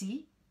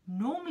Pepsi,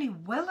 normally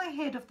well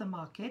ahead of the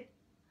market,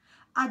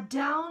 are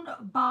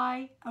down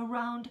by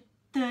around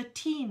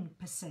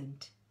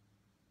 13%.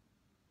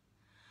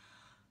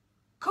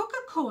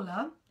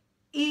 Coca-Cola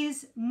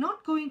is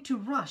not going to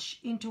rush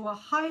into a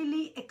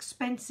highly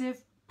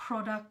expensive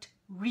product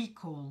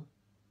recall.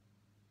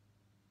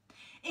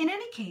 In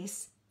any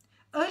case,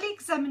 early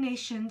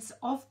examinations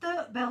of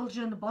the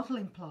Belgian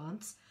bottling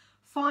plants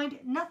find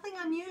nothing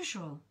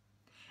unusual,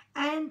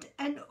 and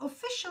an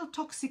official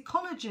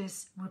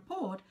toxicologist's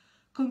report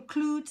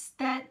concludes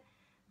that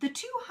the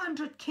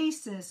 200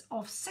 cases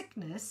of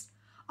sickness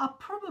are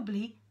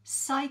probably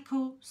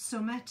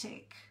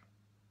psychosomatic.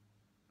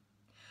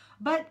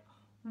 But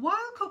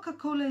while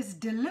Coca-Cola is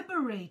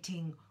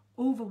deliberating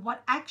over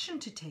what action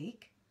to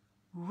take,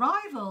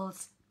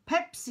 rivals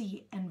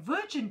Pepsi and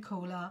Virgin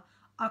Cola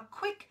are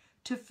quick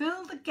to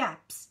fill the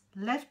gaps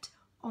left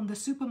on the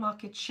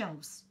supermarket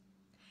shelves.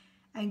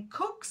 And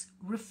Coke's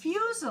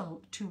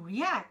refusal to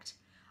react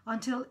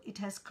until it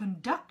has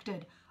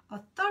conducted a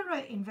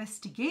thorough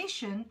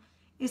investigation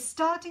is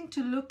starting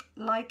to look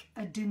like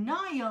a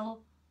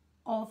denial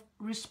of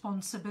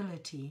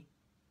responsibility.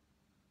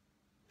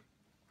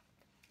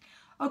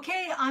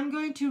 Okay, I'm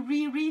going to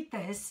reread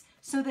this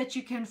so that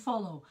you can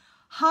follow.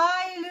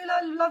 Hi,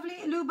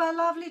 Luba,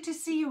 lovely to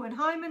see you. And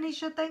hi,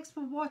 Manisha, thanks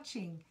for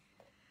watching.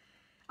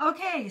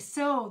 Okay,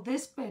 so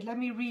this bit, let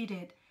me read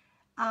it.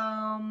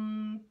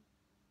 Gabi,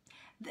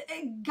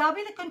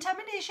 the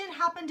contamination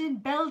happened in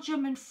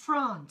Belgium and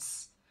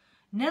France.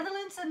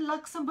 Netherlands and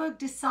Luxembourg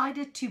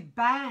decided to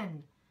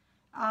ban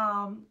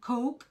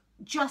Coke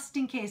just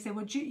in case. They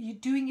were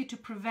doing it to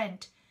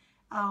prevent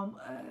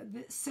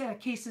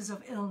cases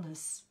of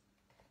illness.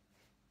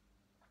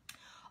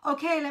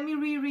 Okay, let me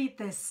reread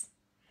this.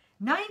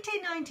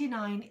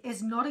 1999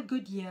 is not a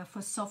good year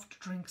for soft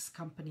drinks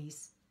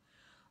companies.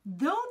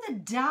 Though the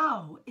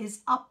Dow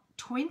is up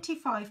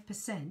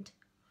 25%,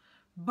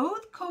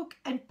 both Coke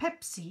and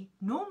Pepsi,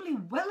 normally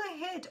well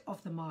ahead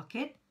of the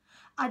market,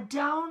 are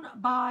down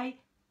by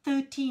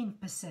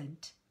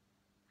 13%.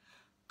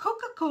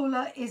 Coca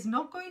Cola is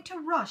not going to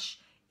rush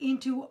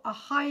into a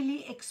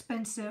highly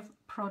expensive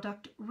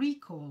product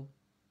recall.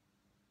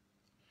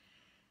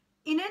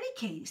 In any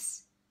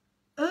case,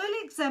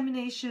 early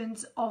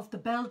examinations of the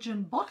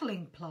Belgian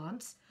bottling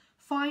plants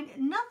find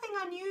nothing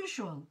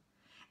unusual,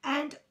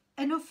 and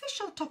an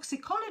official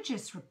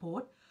toxicologist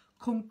report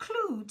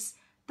concludes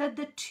that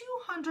the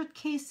 200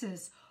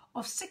 cases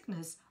of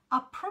sickness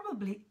are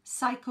probably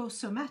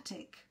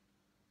psychosomatic.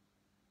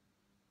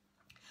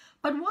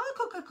 But while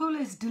Coca-Cola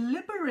is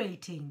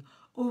deliberating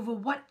over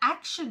what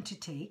action to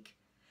take,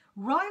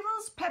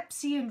 rivals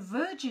Pepsi and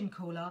Virgin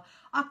Cola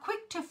are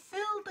quick to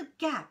fill the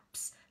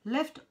gaps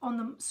left on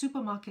the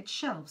supermarket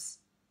shelves.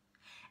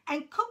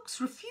 And Coke's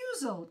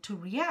refusal to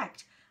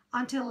react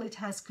until it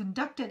has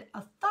conducted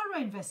a thorough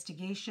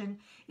investigation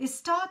is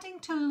starting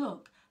to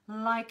look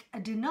like a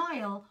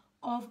denial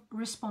of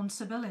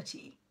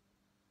responsibility.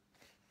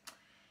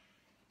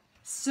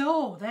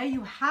 So there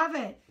you have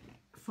it,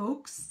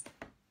 folks.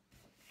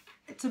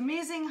 It's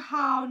amazing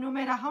how no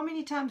matter how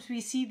many times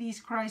we see these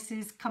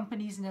crises,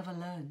 companies never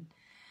learn.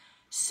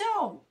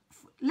 So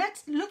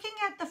looking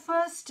at the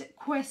first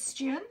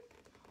question,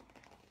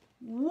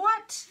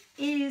 what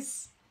do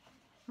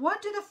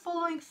the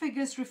following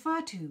figures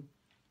refer to?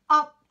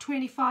 Up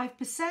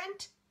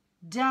 25%,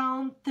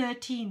 down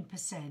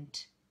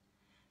 13%.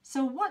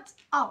 So what's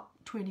up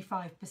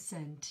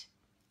 25%?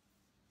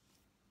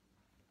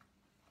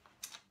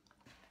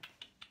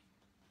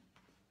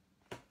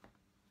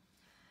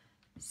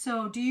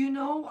 So do you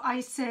know I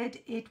said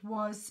it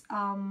was,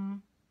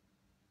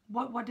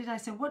 what did I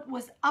say? What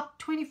was up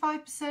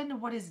 25%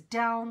 and what is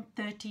down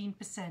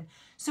 13%?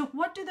 So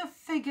what do the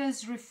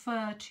figures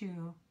refer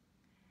to?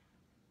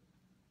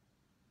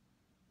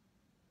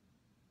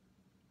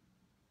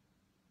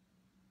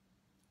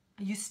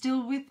 Are you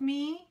still with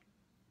me?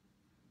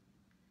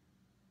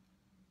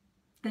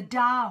 The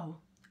Dow.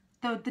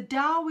 The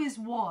Dow is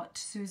what,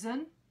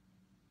 Susan?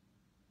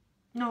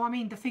 No, I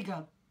mean the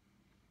figure.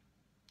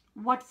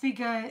 What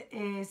figure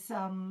is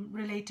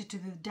related to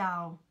the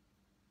Dow?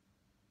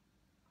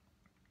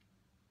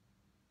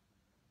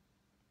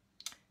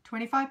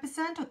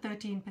 25% or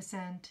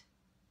 13%?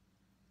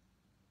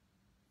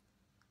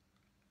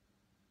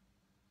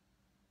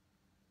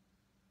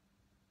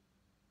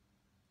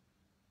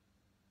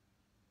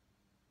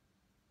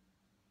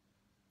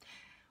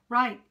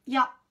 Right,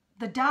 yeah,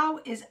 the Dow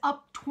is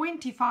up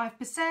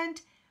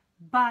 25%,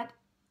 but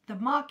the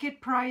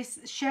market price,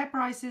 share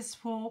prices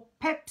for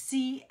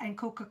Pepsi and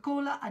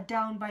Coca-Cola are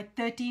down by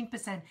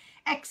 13%.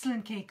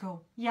 Excellent,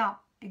 Keiko. Yeah,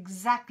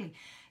 exactly.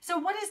 So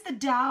what is the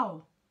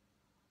Dow?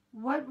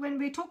 When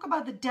we talk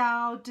about the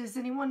Dow, does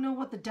anyone know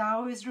what the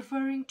Dow is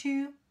referring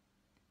to?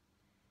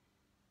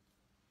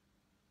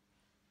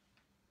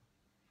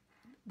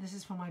 This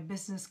is for my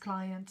business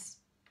clients,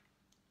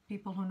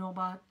 people who know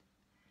about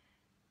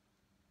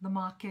the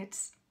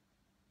markets.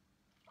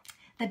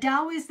 The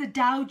Dow is the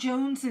Dow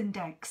Jones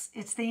Index.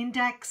 It's the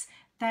index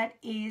that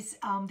is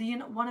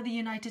one of the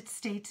United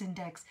States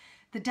index.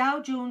 The Dow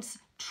Jones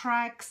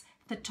tracks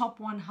the top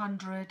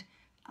 100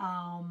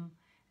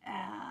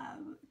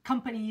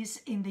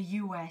 companies in the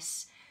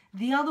US.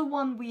 The other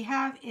one we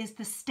have is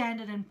the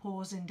Standard &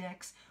 Poor's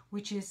index,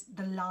 which is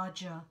the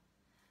larger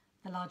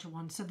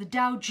one. So the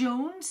Dow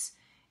Jones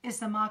is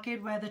the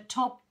market where the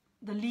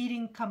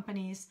leading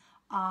companies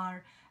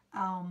are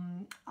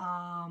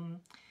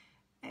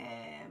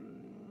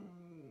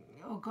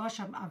oh gosh,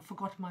 I've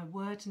forgotten my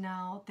word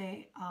now.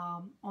 They're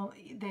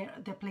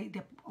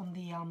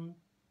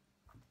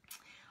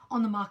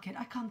on the market.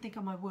 I can't think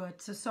of my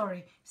word, so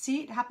sorry.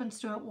 See, it happens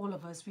to all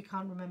of us. We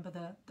can't remember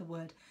the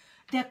word.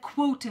 They're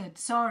quoted.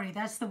 Sorry,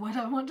 that's the word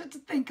I wanted to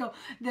think of.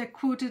 They're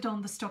quoted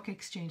on the stock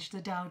exchange,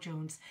 the Dow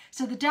Jones.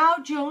 So the Dow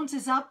Jones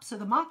is up. So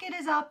the market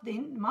is up. The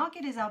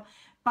market is up.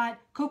 But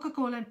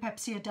Coca-Cola and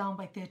Pepsi are down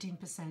by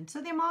 13%.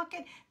 So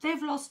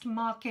they've lost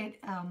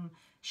market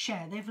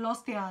share. They've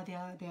lost their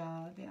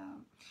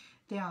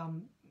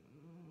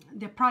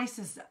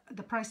prices.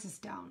 The price is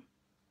down.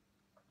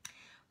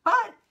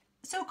 But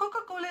so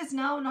Coca-Cola is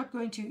now not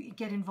going to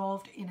get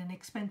involved in an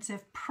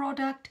expensive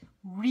product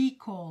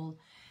recall.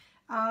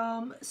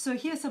 So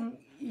here's some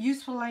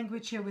useful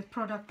language here with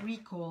product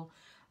recall.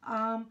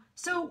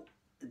 So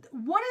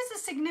what is the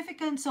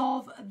significance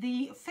of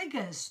the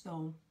figures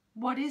though?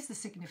 What is the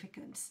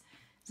significance?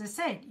 As I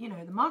said, you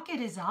know, the market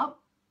is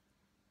up,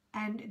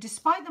 and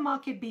despite the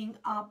market being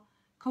up,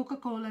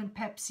 Coca-Cola and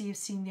Pepsi have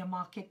seen their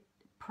market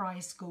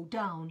price go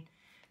down.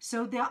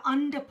 So they're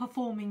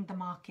underperforming the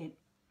market.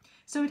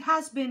 So it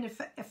has been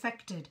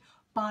affected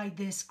by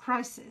this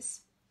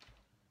crisis.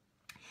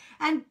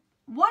 And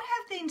what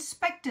have the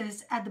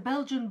inspectors at the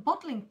Belgian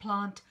bottling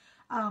plant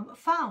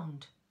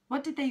found?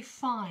 What did they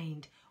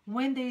find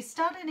when they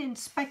started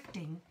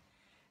inspecting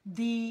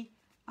the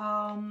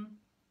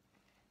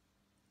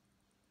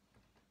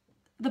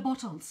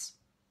bottles?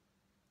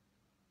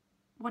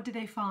 What did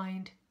they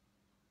find?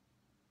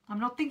 I'm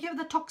not thinking of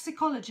the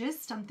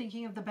toxicologist, I'm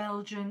thinking of the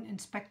Belgian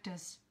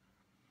inspectors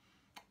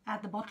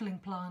at the bottling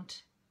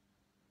plant.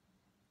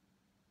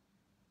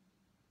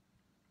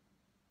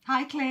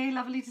 Hi Clay,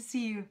 lovely to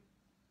see you.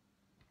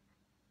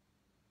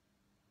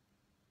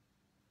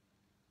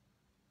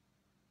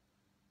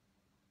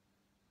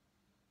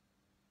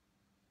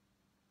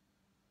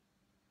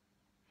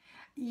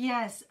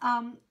 Yes,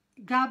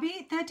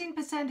 Gabi,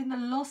 13% in the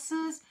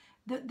losses,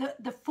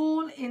 the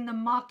fall in the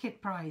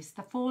market price,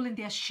 the fall in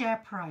their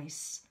share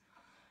price.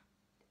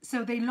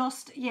 So they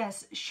lost,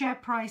 yes, share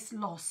price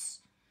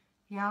loss.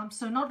 Yeah,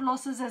 so not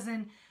losses as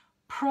in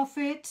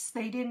profits.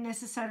 They didn't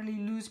necessarily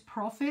lose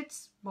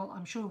profits. Well,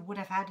 I'm sure it would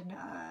have had an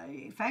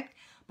effect.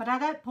 But at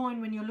that point,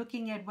 when you're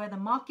looking at where the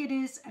market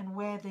is and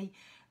where the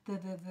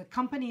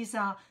companies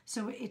are,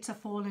 so it's a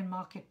fall in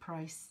market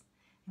price,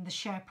 in the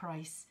share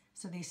price.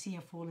 So they see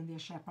a fall in their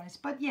share price.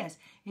 But yes,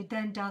 it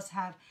then does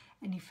have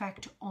an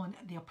effect on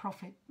their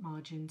profit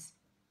margins.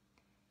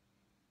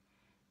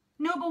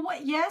 No, but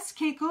what? Yes,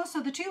 Keiko.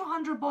 So the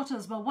 200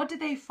 bottles, but what did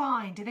they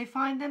find? Did they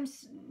find them?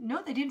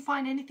 No, they didn't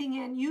find anything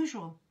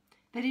unusual.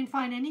 They didn't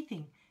find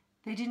anything.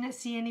 They didn't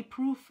see any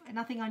proof,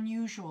 nothing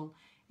unusual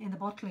in the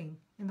bottling,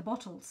 in the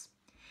bottles.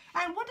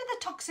 And what did the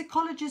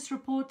toxicologist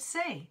report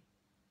say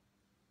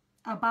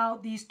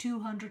about these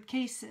 200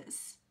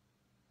 cases?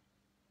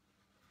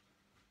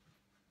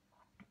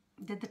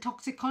 Did the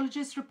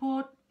toxicologist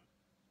report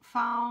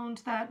found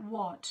that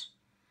what?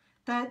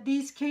 That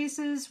these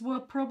cases were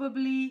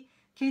probably,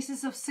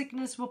 cases of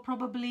sickness were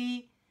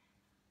probably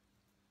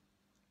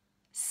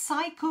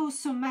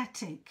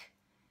psychosomatic.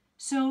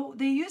 So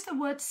they use the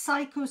word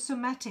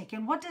psychosomatic.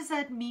 And what does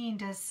that mean?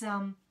 Does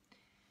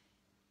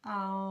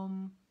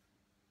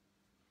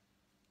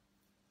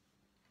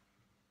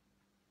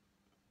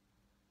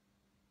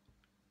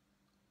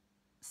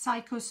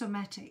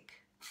psychosomatic.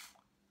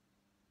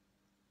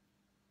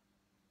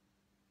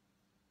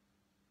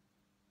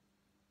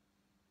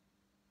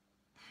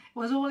 It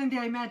was all in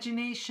their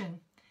imagination.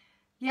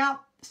 Yeah,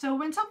 so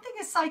when something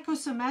is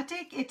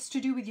psychosomatic, it's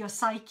to do with your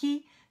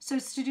psyche. So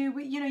it's to do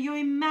with, you know, you're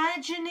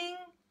imagining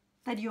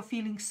that you're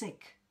feeling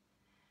sick.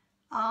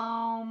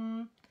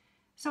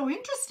 So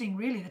interesting,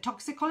 really. The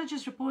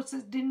toxicologist reports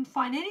that didn't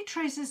find any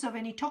traces of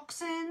any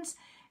toxins,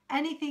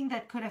 anything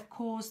that could have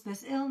caused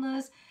this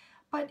illness.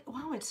 But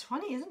wow, it's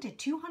funny, isn't it?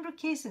 200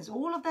 cases,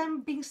 all of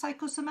them being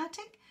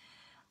psychosomatic.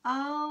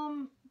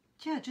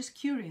 Yeah, just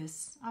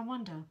curious. I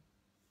wonder.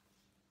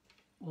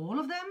 All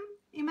of them?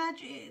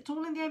 It's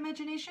all in their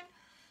imagination.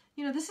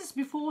 You know, this is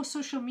before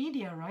social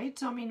media, right?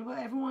 So I mean,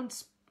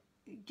 everyone's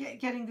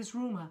getting this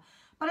rumor.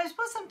 But I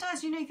suppose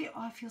sometimes, you know, you think,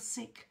 oh, I feel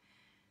sick.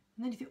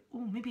 And then you think,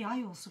 oh, maybe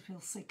I also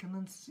feel sick. And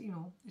then, you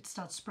know, it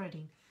starts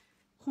spreading.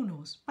 Who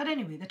knows? But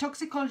anyway, the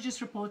toxicologist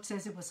report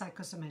says it was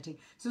psychosomatic.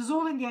 So it's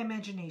all in their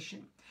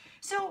imagination.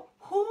 So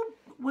who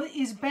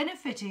is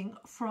benefiting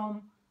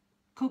from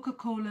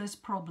Coca-Cola's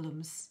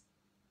problems?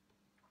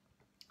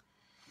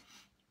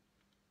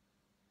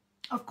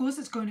 Of course,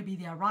 it's going to be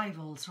their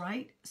rivals,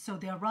 right? So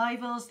their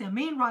rivals, their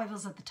main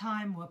rivals at the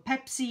time were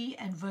Pepsi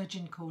and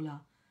Virgin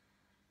Cola.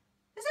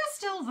 Is there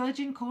still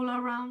Virgin Cola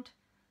around?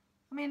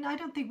 I mean, I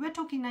don't think, we're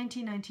talking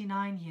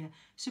 1999 here.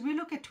 So we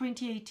look at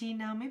 2018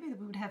 now, maybe we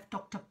would have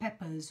Dr.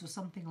 Pepper's or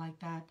something like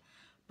that.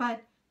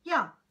 But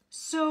yeah,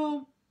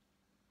 so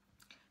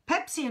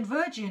Pepsi and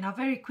Virgin are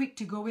very quick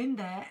to go in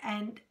there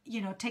and,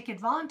 you know, take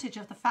advantage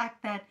of the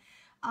fact that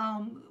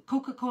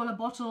Coca-Cola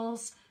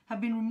bottles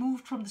have been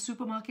removed from the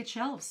supermarket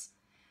shelves.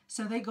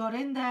 So they got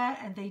in there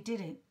and they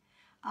did it.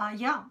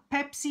 Yeah,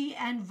 Pepsi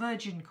and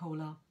Virgin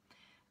Cola.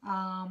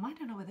 I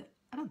don't know whether,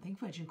 I don't think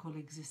Virgin Cola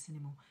exists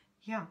anymore.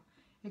 Yeah,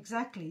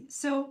 exactly.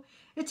 So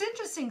it's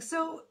interesting.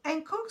 So,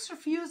 and Coke's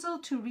refusal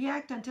to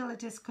react until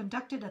it has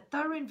conducted a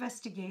thorough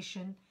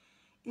investigation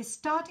is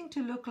starting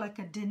to look like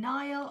a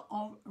denial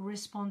of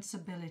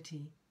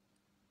responsibility.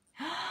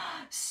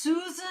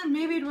 Susan,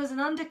 maybe it was an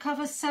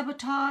undercover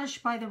sabotage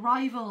by the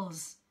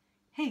rivals.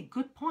 Hey,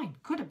 good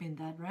point. Could have been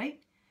that, right?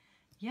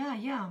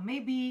 Yeah,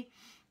 maybe,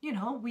 you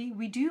know,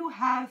 we do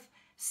have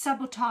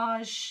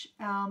sabotage,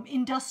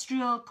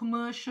 industrial,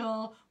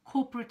 commercial,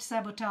 corporate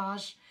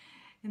sabotage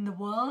in the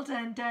world.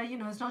 And, you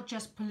know, it's not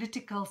just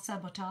political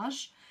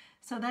sabotage.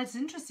 So that's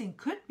interesting.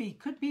 Could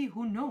be,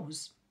 who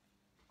knows?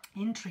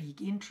 Intrigue.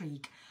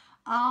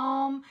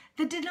 The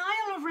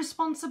denial of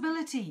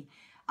responsibility.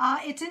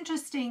 it's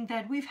interesting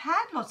that we've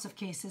had lots of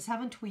cases,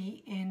 haven't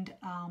we,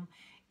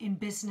 in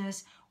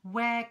business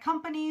where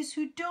companies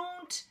who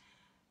don't,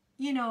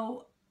 you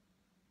know,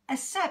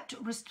 accept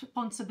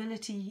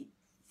responsibility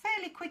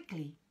fairly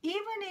quickly,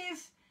 even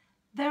if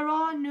there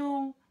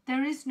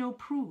is no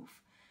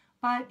proof.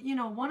 But, you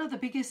know, one of the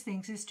biggest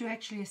things is to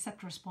actually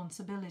accept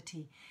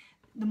responsibility.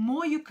 The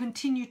more you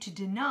continue to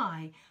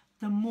deny,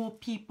 the more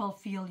people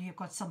feel you've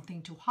got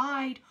something to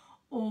hide,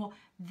 or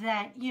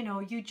that, you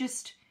know,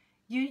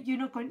 you're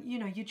not going, you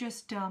know, you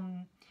just,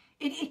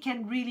 it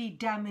can really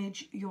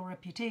damage your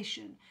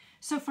reputation.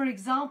 So, for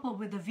example,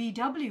 with the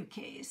VW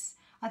case,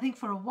 I think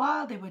for a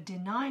while they were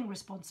denying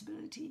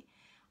responsibility.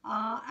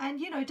 And,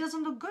 you know, it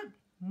doesn't look good.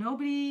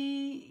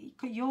 Nobody,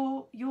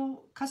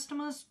 your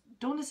customers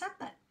don't accept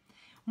that.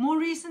 More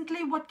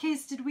recently, what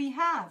case did we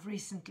have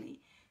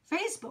recently?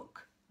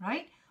 Facebook,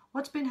 right?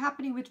 What's been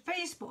happening with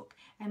Facebook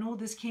and all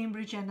this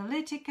Cambridge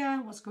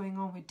Analytica, what's going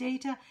on with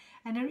data.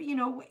 And, you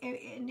know,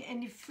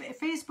 and if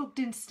Facebook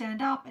didn't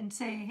stand up and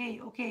say, hey,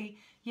 okay,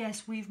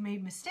 yes, we've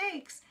made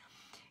mistakes,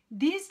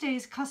 these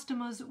days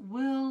customers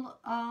will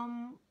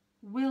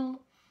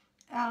vote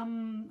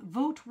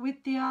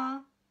with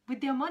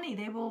their money.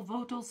 They will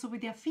vote also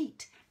with their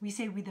feet. We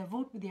say they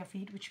vote with their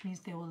feet, which means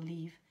they will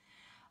leave.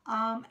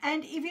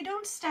 And if you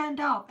don't stand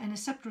up and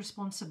accept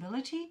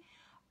responsibility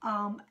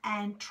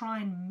and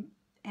try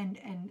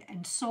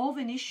and solve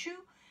an issue,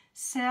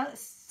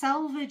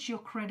 salvage your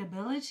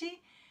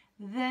credibility,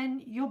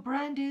 then your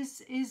brand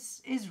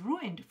is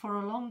ruined for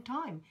a long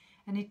time,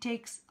 and it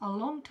takes a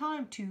long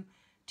time to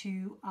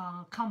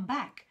come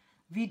back.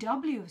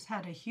 VW has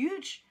had a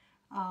huge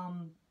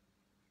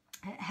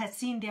has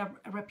seen their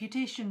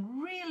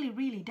reputation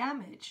really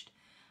damaged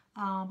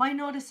by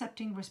not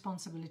accepting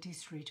responsibility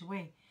straight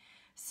away.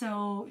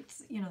 So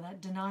it's, you know,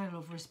 that denial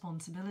of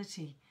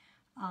responsibility.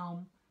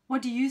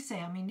 What do you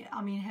say? I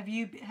mean,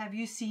 have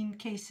you seen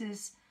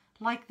cases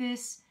like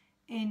this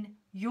in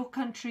your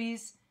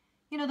countries?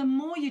 You know, the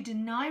more you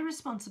deny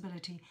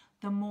responsibility,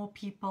 the more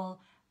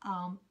people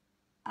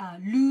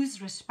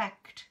lose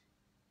respect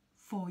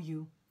for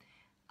you.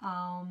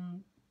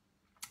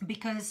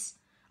 Because,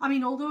 I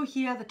mean, although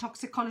here the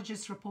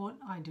toxicologist report,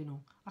 I don't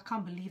know, I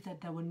can't believe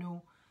that there were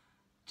no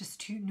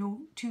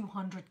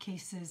 200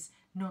 cases,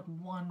 not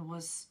one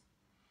was,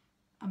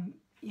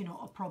 you know,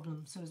 a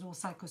problem. So it's all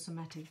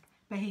psychosomatic.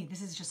 But hey,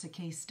 this is just a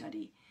case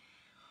study.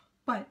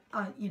 But,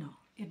 you know,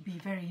 it'd be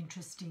very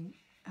interesting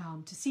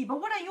to see.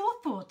 But what are your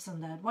thoughts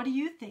on that? What do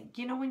you think?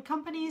 You know, when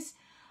companies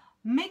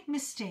make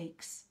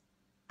mistakes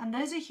and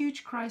there's a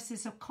huge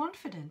crisis of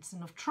confidence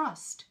and of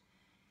trust,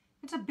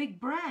 it's a big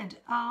brand.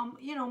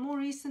 You know, more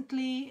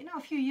recently, you know,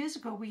 a few years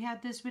ago, we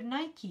had this with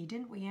Nike,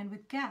 didn't we? And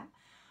with Gap,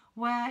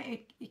 where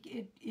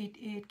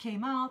it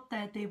came out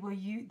that they were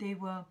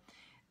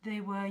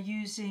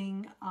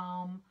using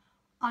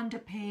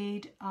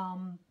underpaid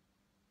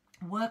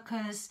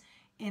workers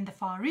in the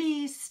Far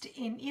East,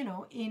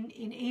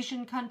 in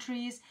Asian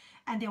countries,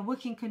 and their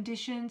working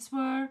conditions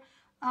were,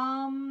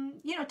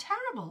 you know,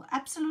 terrible,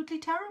 absolutely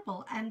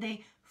terrible, and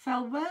they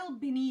fell well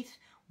beneath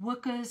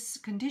workers'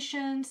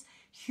 conditions,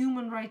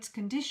 human rights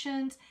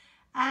conditions.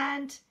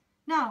 And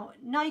now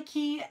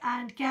Nike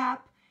and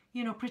Gap,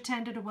 you know,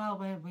 pretended, well,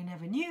 we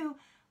never knew,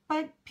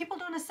 but people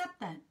don't accept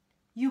that.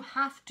 You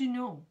have to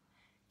know.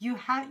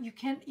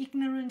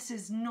 Ignorance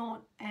is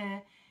not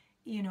a,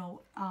 you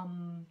know,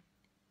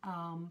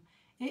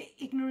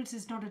 ignorance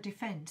is not a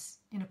defense.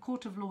 In a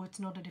court of law, it's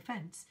not a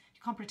defense.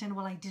 You can't pretend,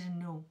 well, I didn't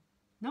know.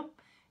 No,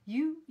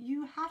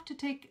 you have to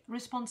take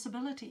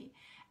responsibility,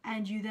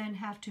 and you then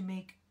have to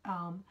make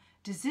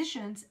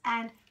decisions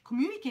and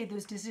communicate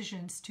those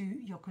decisions to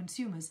your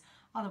consumers.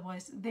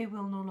 Otherwise, they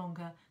will no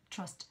longer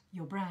trust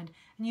your brand.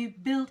 And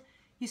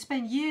you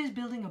spend years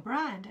building a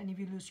brand, and if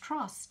you lose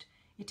trust,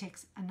 it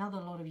takes another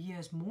lot of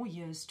years, more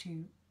years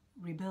to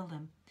rebuild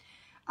them.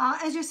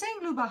 As you're saying,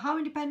 Luba, how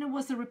independent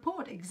was the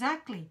report?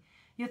 Exactly.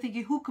 You're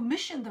thinking, who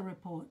commissioned the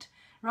report,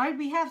 right?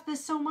 We have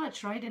this so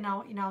much, right, in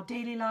our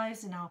daily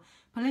lives, in our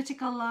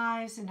political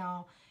lives, in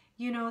our,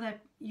 you know,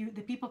 that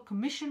the people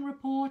commission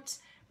reports,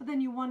 but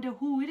then you wonder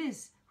who it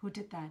is who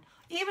did that.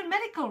 Even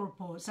medical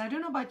reports. I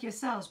don't know about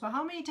yourselves, but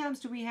how many times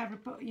do we have,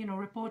 you know,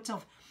 reports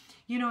of,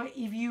 you know,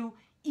 if you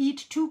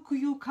eat 2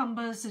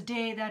 cucumbers a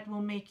day, that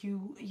will make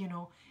you, you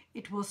know,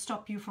 it will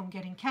stop you from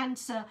getting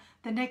cancer.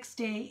 The next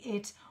day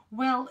it's,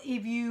 well,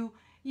 if you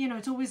know,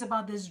 it's always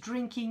about this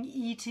drinking,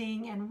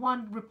 eating, and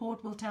one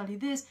report will tell you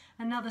this,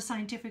 another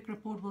scientific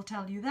report will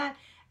tell you that.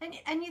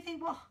 And you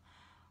think, well,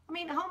 I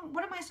mean,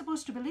 what am I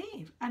supposed to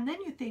believe? And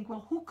then you think,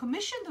 well, who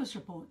commissioned those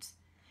reports?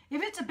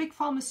 If it's a big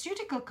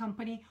pharmaceutical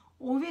company,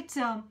 or if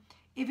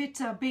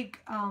it's a big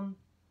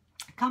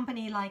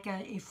company like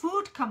a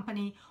food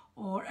company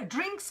or a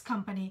drinks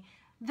company,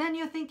 then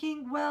you're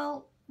thinking,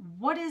 well,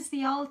 what is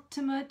the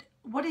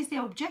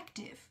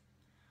objective?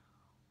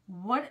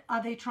 What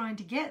are they trying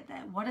to get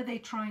there? What are they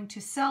trying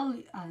to sell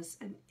us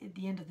at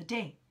the end of the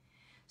day?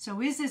 So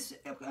is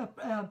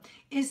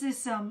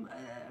this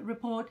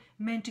report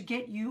meant to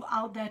get you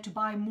out there to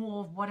buy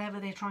more of whatever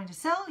they're trying to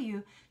sell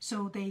you?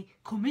 So they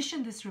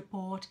commission this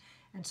report,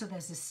 and so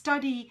there's a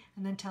study,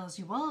 and then tells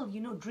you, well, you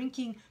know,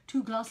 drinking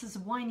 2 glasses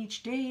of wine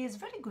each day is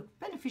very good,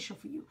 beneficial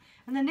for you.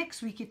 And the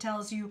next week it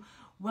tells you,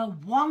 well,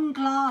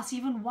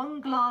 even one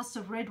glass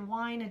of red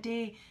wine a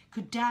day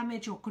could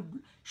damage or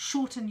could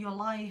shorten your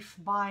life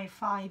by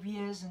 5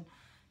 years. And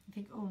you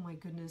think, oh my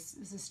goodness,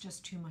 this is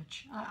just too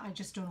much. I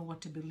just don't know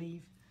what to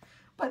believe.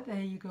 But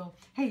there you go.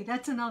 Hey,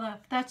 that's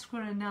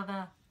for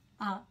another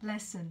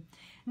lesson.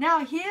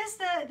 Now here's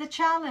the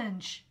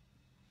challenge.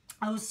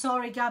 Oh,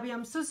 sorry, Gabby.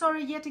 I'm so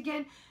sorry yet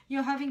again.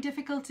 You're having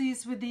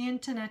difficulties with the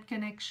internet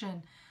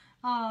connection.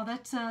 Oh,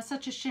 that's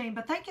such a shame.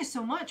 But thank you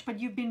so much. But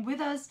you've been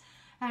with us,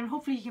 and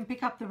hopefully you can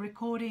pick up the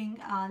recording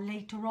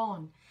later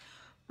on.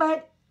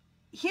 But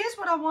here's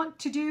what I want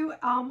to do.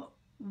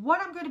 What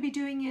I'm going to be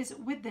doing is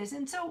with this.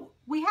 And so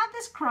we have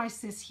this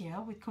crisis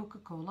here with Coca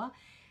Cola.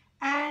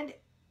 And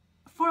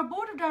for a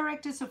board of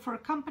directors or for a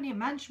company, a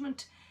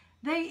management,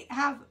 they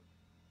have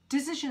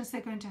decisions they're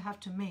going to have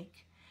to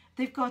make.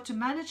 They've got to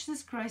manage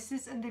this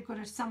crisis, and they've got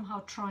to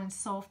somehow try and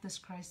solve this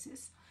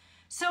crisis.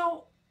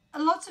 So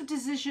lots of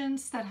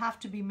decisions that have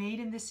to be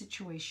made in this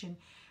situation.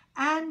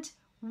 And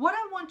what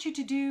I want you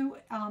to do,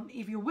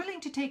 if you're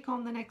willing to take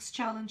on the next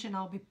challenge, and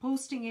I'll be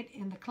posting it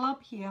in the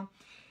club here,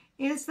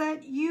 is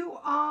that you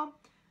are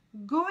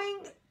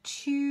going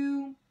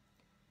to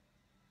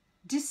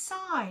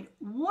decide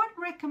what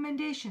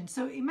recommendations.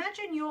 So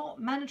imagine you're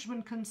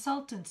management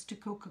consultants to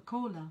Coca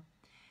Cola,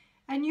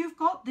 and you've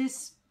got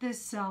this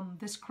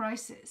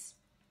crisis,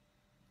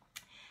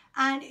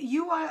 and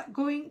you are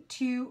going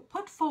to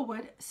put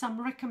forward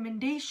some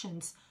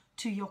recommendations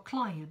to your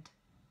client.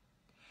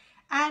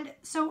 And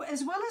so,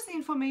 as well as the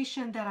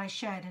information that I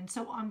shared, and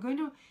so I'm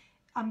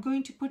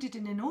going to put it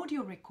in an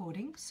audio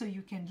recording so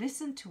you can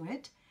listen to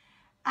it,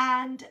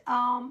 and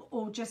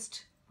or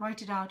just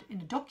write it out in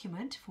a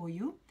document for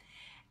you.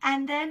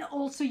 And then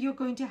also you're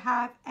going to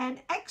have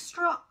an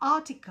extra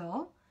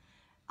article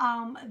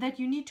that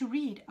you need to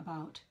read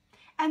about.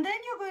 And then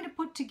you're going to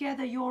put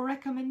together your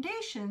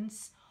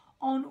recommendations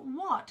on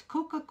what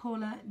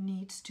Coca-Cola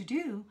needs to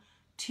do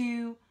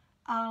to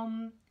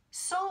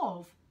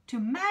to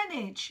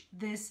manage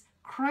this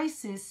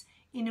crisis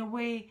in a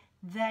way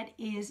that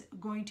is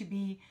going to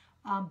be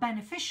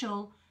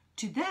beneficial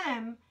to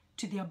them,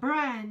 to their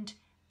brand,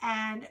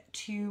 and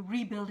to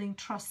rebuilding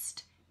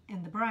trust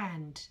in the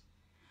brand.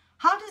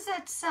 How does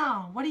that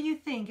sound? What do you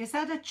think? Is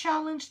that a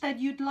challenge that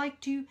you'd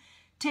like to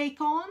take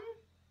on?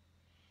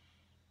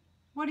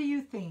 What do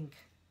you think?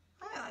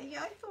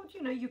 I thought,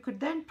 you know, you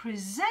could then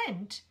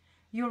present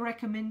your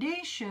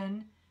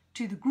recommendation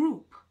to the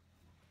group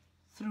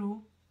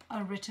through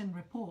a written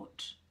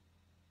report.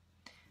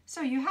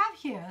 So you have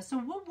here, so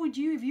what would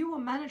you, if you were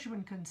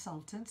management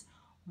consultants,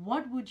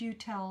 what would you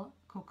tell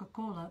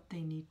Coca-Cola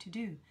they need to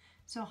do?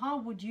 So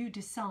how would you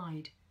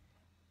decide?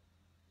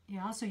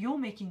 Yeah, so you're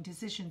making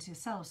decisions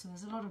yourself, so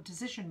there's a lot of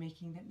decision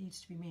making that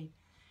needs to be made.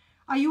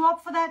 Are you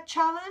up for that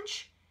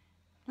challenge?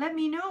 Let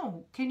me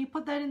know. Can you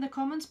put that in the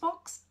comments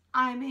box?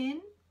 I'm in.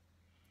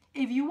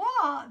 If you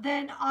are,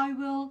 then I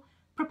will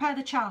prepare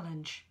the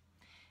challenge.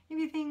 If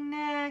you think,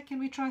 nah, can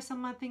we try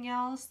something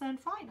else? Then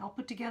fine, I'll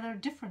put together a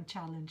different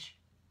challenge.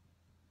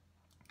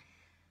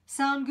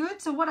 Sound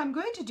good? So what I'm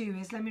going to do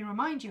is, let me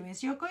remind you,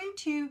 is you're going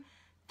to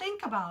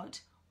think about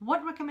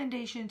what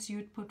recommendations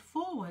you'd put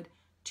forward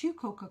to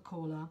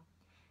Coca-Cola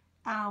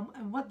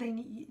and what they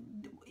need,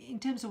 in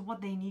terms of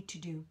what they need to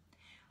do.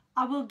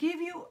 I will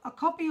give you a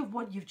copy of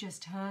what you've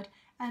just heard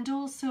and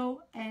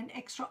also an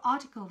extra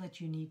article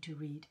that you need to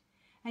read.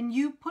 And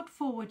you put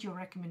forward your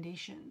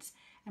recommendations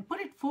and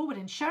put it forward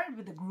and share it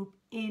with the group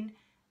in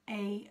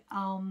a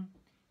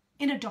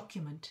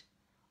document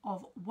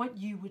of what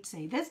you would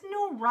say. There's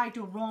no right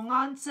or wrong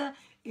answer.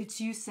 It's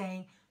you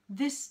saying,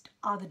 these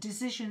are the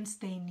decisions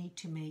they need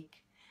to make.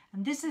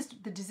 And this is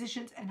the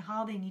decisions and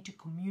how they need to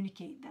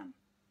communicate them.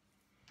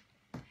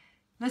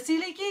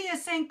 Vasiliki, you're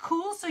saying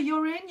cool, so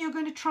you're in. You're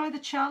going to try the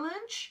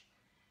challenge.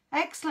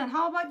 Excellent.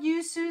 How about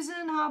you,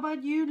 Susan? How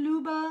about you,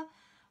 Luba?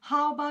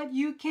 How about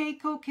you,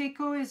 Keiko?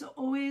 Keiko is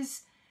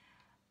always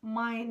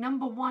my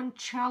 #1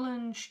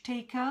 challenge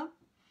taker.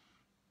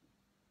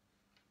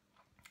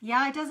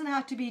 Yeah, it doesn't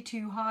have to be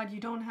too hard. You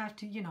don't have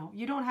to,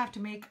 you don't have to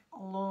make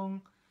a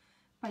long,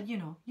 but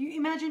you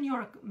imagine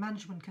you're a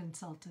management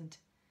consultant.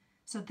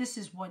 So this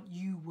is what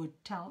you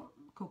would tell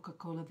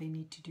Coca-Cola they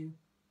need to do.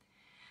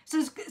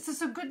 So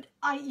some good,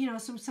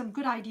 some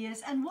good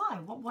ideas, and why?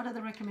 What are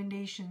the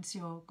recommendations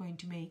you're going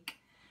to make?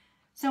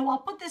 So I'll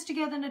put this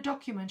together in a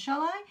document,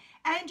 shall I?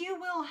 And you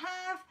will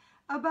have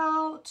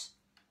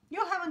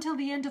you'll have until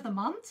the end of the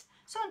month.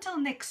 So until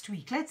next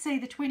week, let's say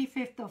the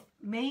 25th of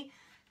May,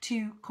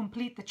 to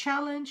complete the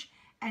challenge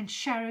and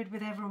share it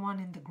with everyone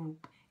in the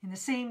group in the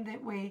same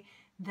way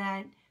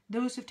that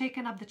those who've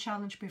taken up the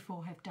challenge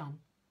before have done.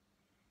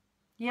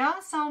 Yeah,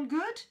 sound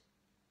good?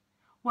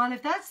 Well,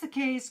 if that's the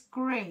case,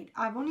 great.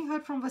 I've only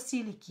heard from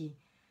Vasiliki.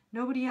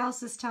 Nobody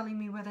else is telling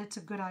me whether it's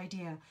a good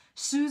idea.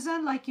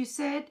 Susan, like you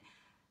said,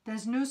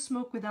 there's no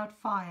smoke without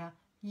fire.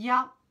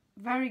 Yeah,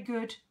 very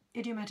good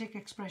idiomatic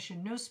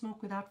expression. No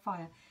smoke without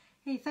fire.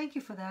 Hey, thank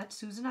you for that,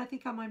 Susan. I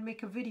think I might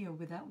make a video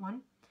with that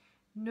one.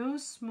 No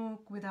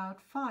smoke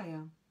without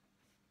fire.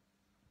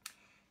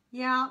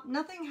 Yeah,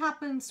 nothing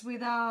happens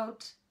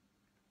without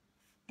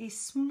a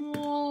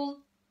small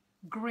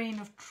grain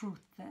of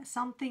truth there.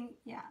 Something,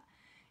 yeah,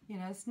 you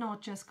know, it's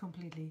not just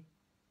completely.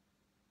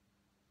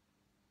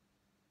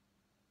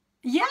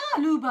 Yeah,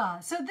 Luba.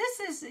 So this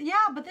is,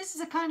 yeah, but this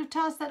is a kind of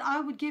task that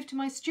I would give to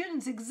my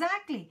students.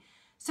 Exactly.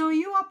 So are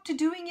you up to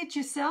doing it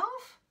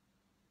yourself?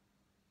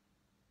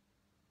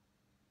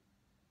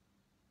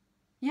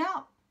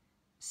 Yeah.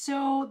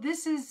 So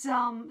this is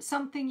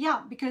something,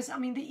 yeah, because I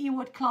mean the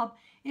EWAT Club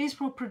is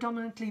for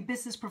predominantly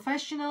business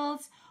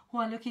professionals who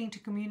are looking to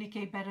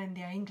communicate better in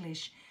their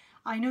English.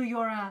 I know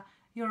you're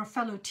a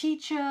fellow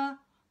teacher,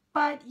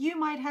 but you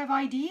might have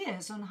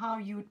ideas on how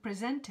you would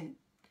present it.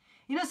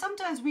 You know,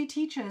 sometimes we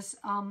teachers,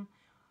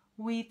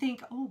 we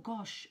think, oh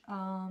gosh,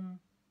 I'm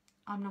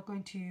not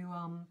going to,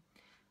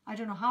 I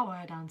don't know how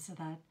I'd answer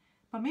that.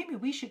 But maybe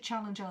we should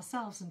challenge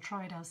ourselves and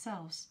try it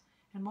ourselves.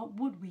 And what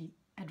would we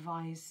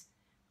advise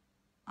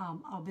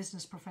our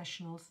business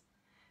professionals?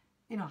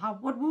 You know,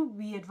 what would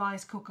we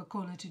advise Coca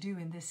Cola to do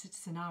in this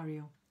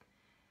scenario?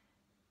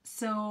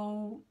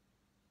 So,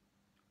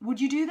 would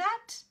you do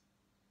that?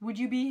 Would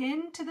you be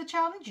into the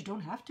challenge? You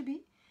don't have to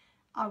be.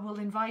 I will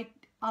invite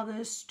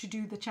others to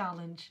do the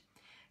challenge.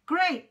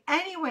 Great.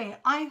 Anyway,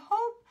 I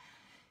hope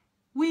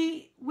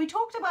we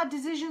talked about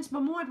decisions,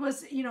 but more it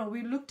was, you know,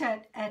 we looked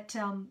at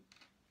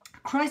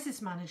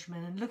crisis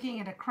management and looking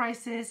at a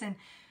crisis, and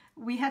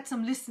we had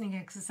some listening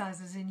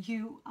exercises in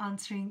you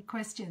answering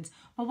questions.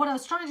 But what I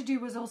was trying to do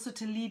was also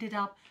to lead it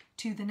up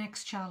to the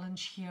next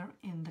challenge here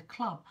in the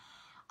club.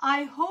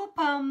 I hope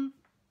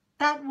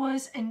that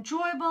was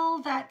enjoyable,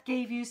 that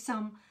gave you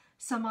some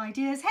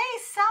ideas. Hey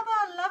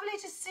Saba, lovely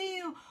to see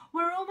you.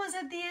 We're almost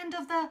at the end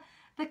of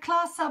the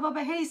class, Saba,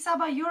 but hey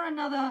Saba, you're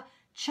another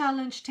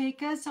challenge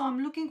taker, so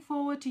I'm looking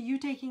forward to you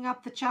taking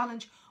up the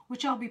challenge,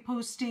 which I'll be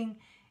posting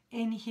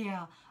in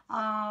here.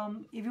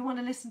 If you want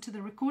to listen to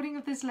the recording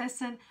of this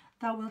lesson,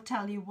 that will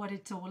tell you what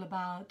it's all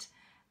about.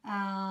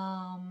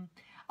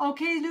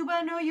 Okay,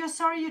 Luba, no, you're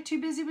sorry, you're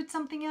too busy with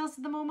something else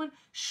at the moment.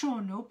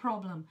 Sure, no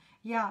problem.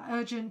 Yeah,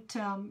 urgent.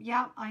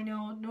 Yeah, I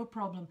know, no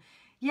problem.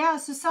 Yeah,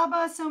 so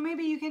Saba, so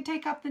maybe you can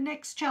take up the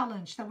next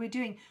challenge that we're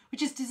doing,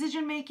 which is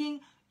decision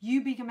making.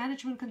 You being a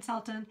management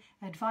consultant,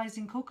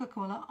 advising Coca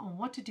Cola on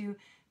what to do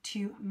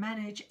to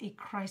manage a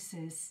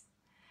crisis.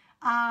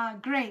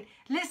 Great.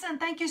 Listen,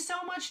 thank you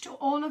so much to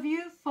all of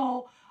you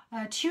for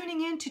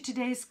tuning in to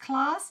today's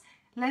class.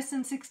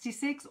 Lesson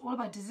 66, all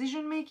about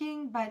decision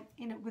making, but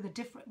with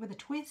a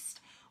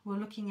twist. We're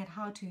looking at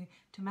how to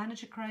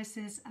manage a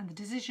crisis and the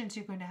decisions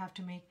you're going to have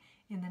to make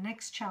in the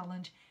next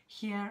challenge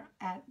here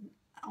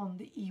on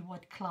the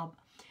EWAT Club.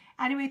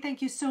 Anyway,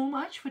 thank you so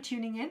much for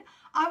tuning in.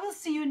 I will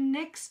see you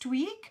next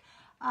week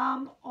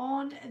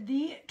on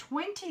the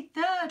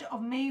 23rd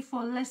of May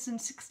for lesson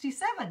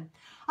 67.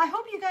 I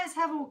hope you guys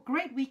have a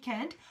great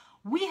weekend.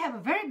 We have a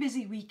very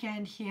busy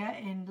weekend here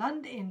in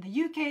London, in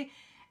the UK.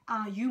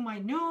 You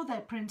might know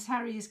that Prince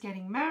Harry is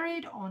getting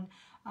married on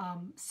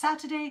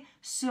Saturday,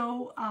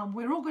 so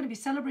we're all going to be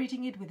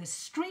celebrating it with a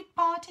street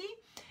party.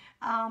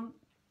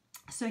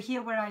 So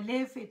here where I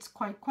live, it's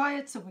quite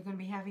quiet, so we're going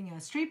to be having a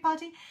street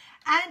party.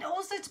 And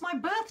also it's my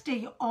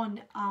birthday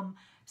on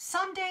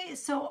Sunday,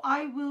 so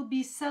I will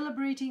be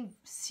celebrating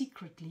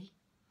secretly.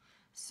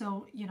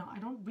 So, you know, I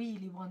don't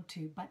really want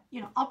to, but,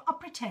 you know, I'll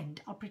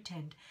pretend.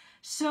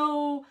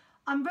 So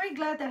I'm very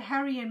glad that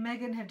Harry and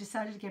Meghan have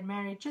decided to get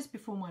married just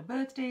before my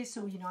birthday.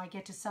 So, you know, I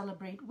get to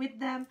celebrate with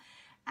them.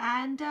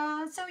 And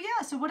so,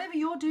 yeah, so whatever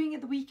you're doing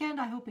at the weekend,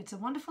 I hope it's a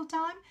wonderful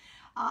time.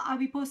 I'll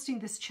be posting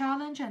this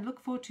challenge and look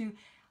forward to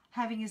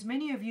having as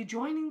many of you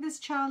joining this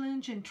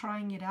challenge and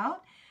trying it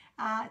out.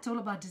 It's all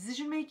about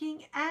decision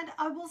making, and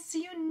I will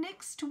see you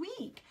next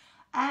week.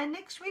 And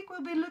next week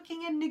we'll be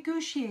looking at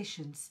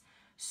negotiations.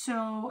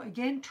 So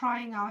again,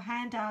 trying our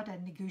hand out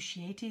at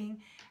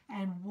negotiating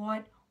and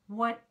what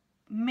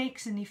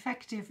makes an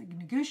effective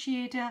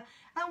negotiator,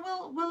 and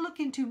we'll look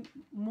into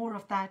more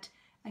of that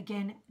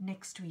again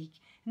next week.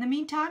 In the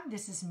meantime,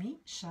 this is me,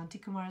 Shanti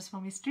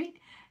Kumaraswamy Street,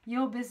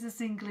 your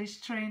business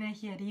English trainer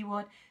here at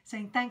EWAT,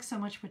 saying thanks so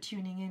much for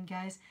tuning in,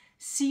 guys.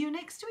 See you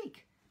next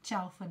week.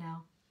 Ciao for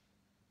now.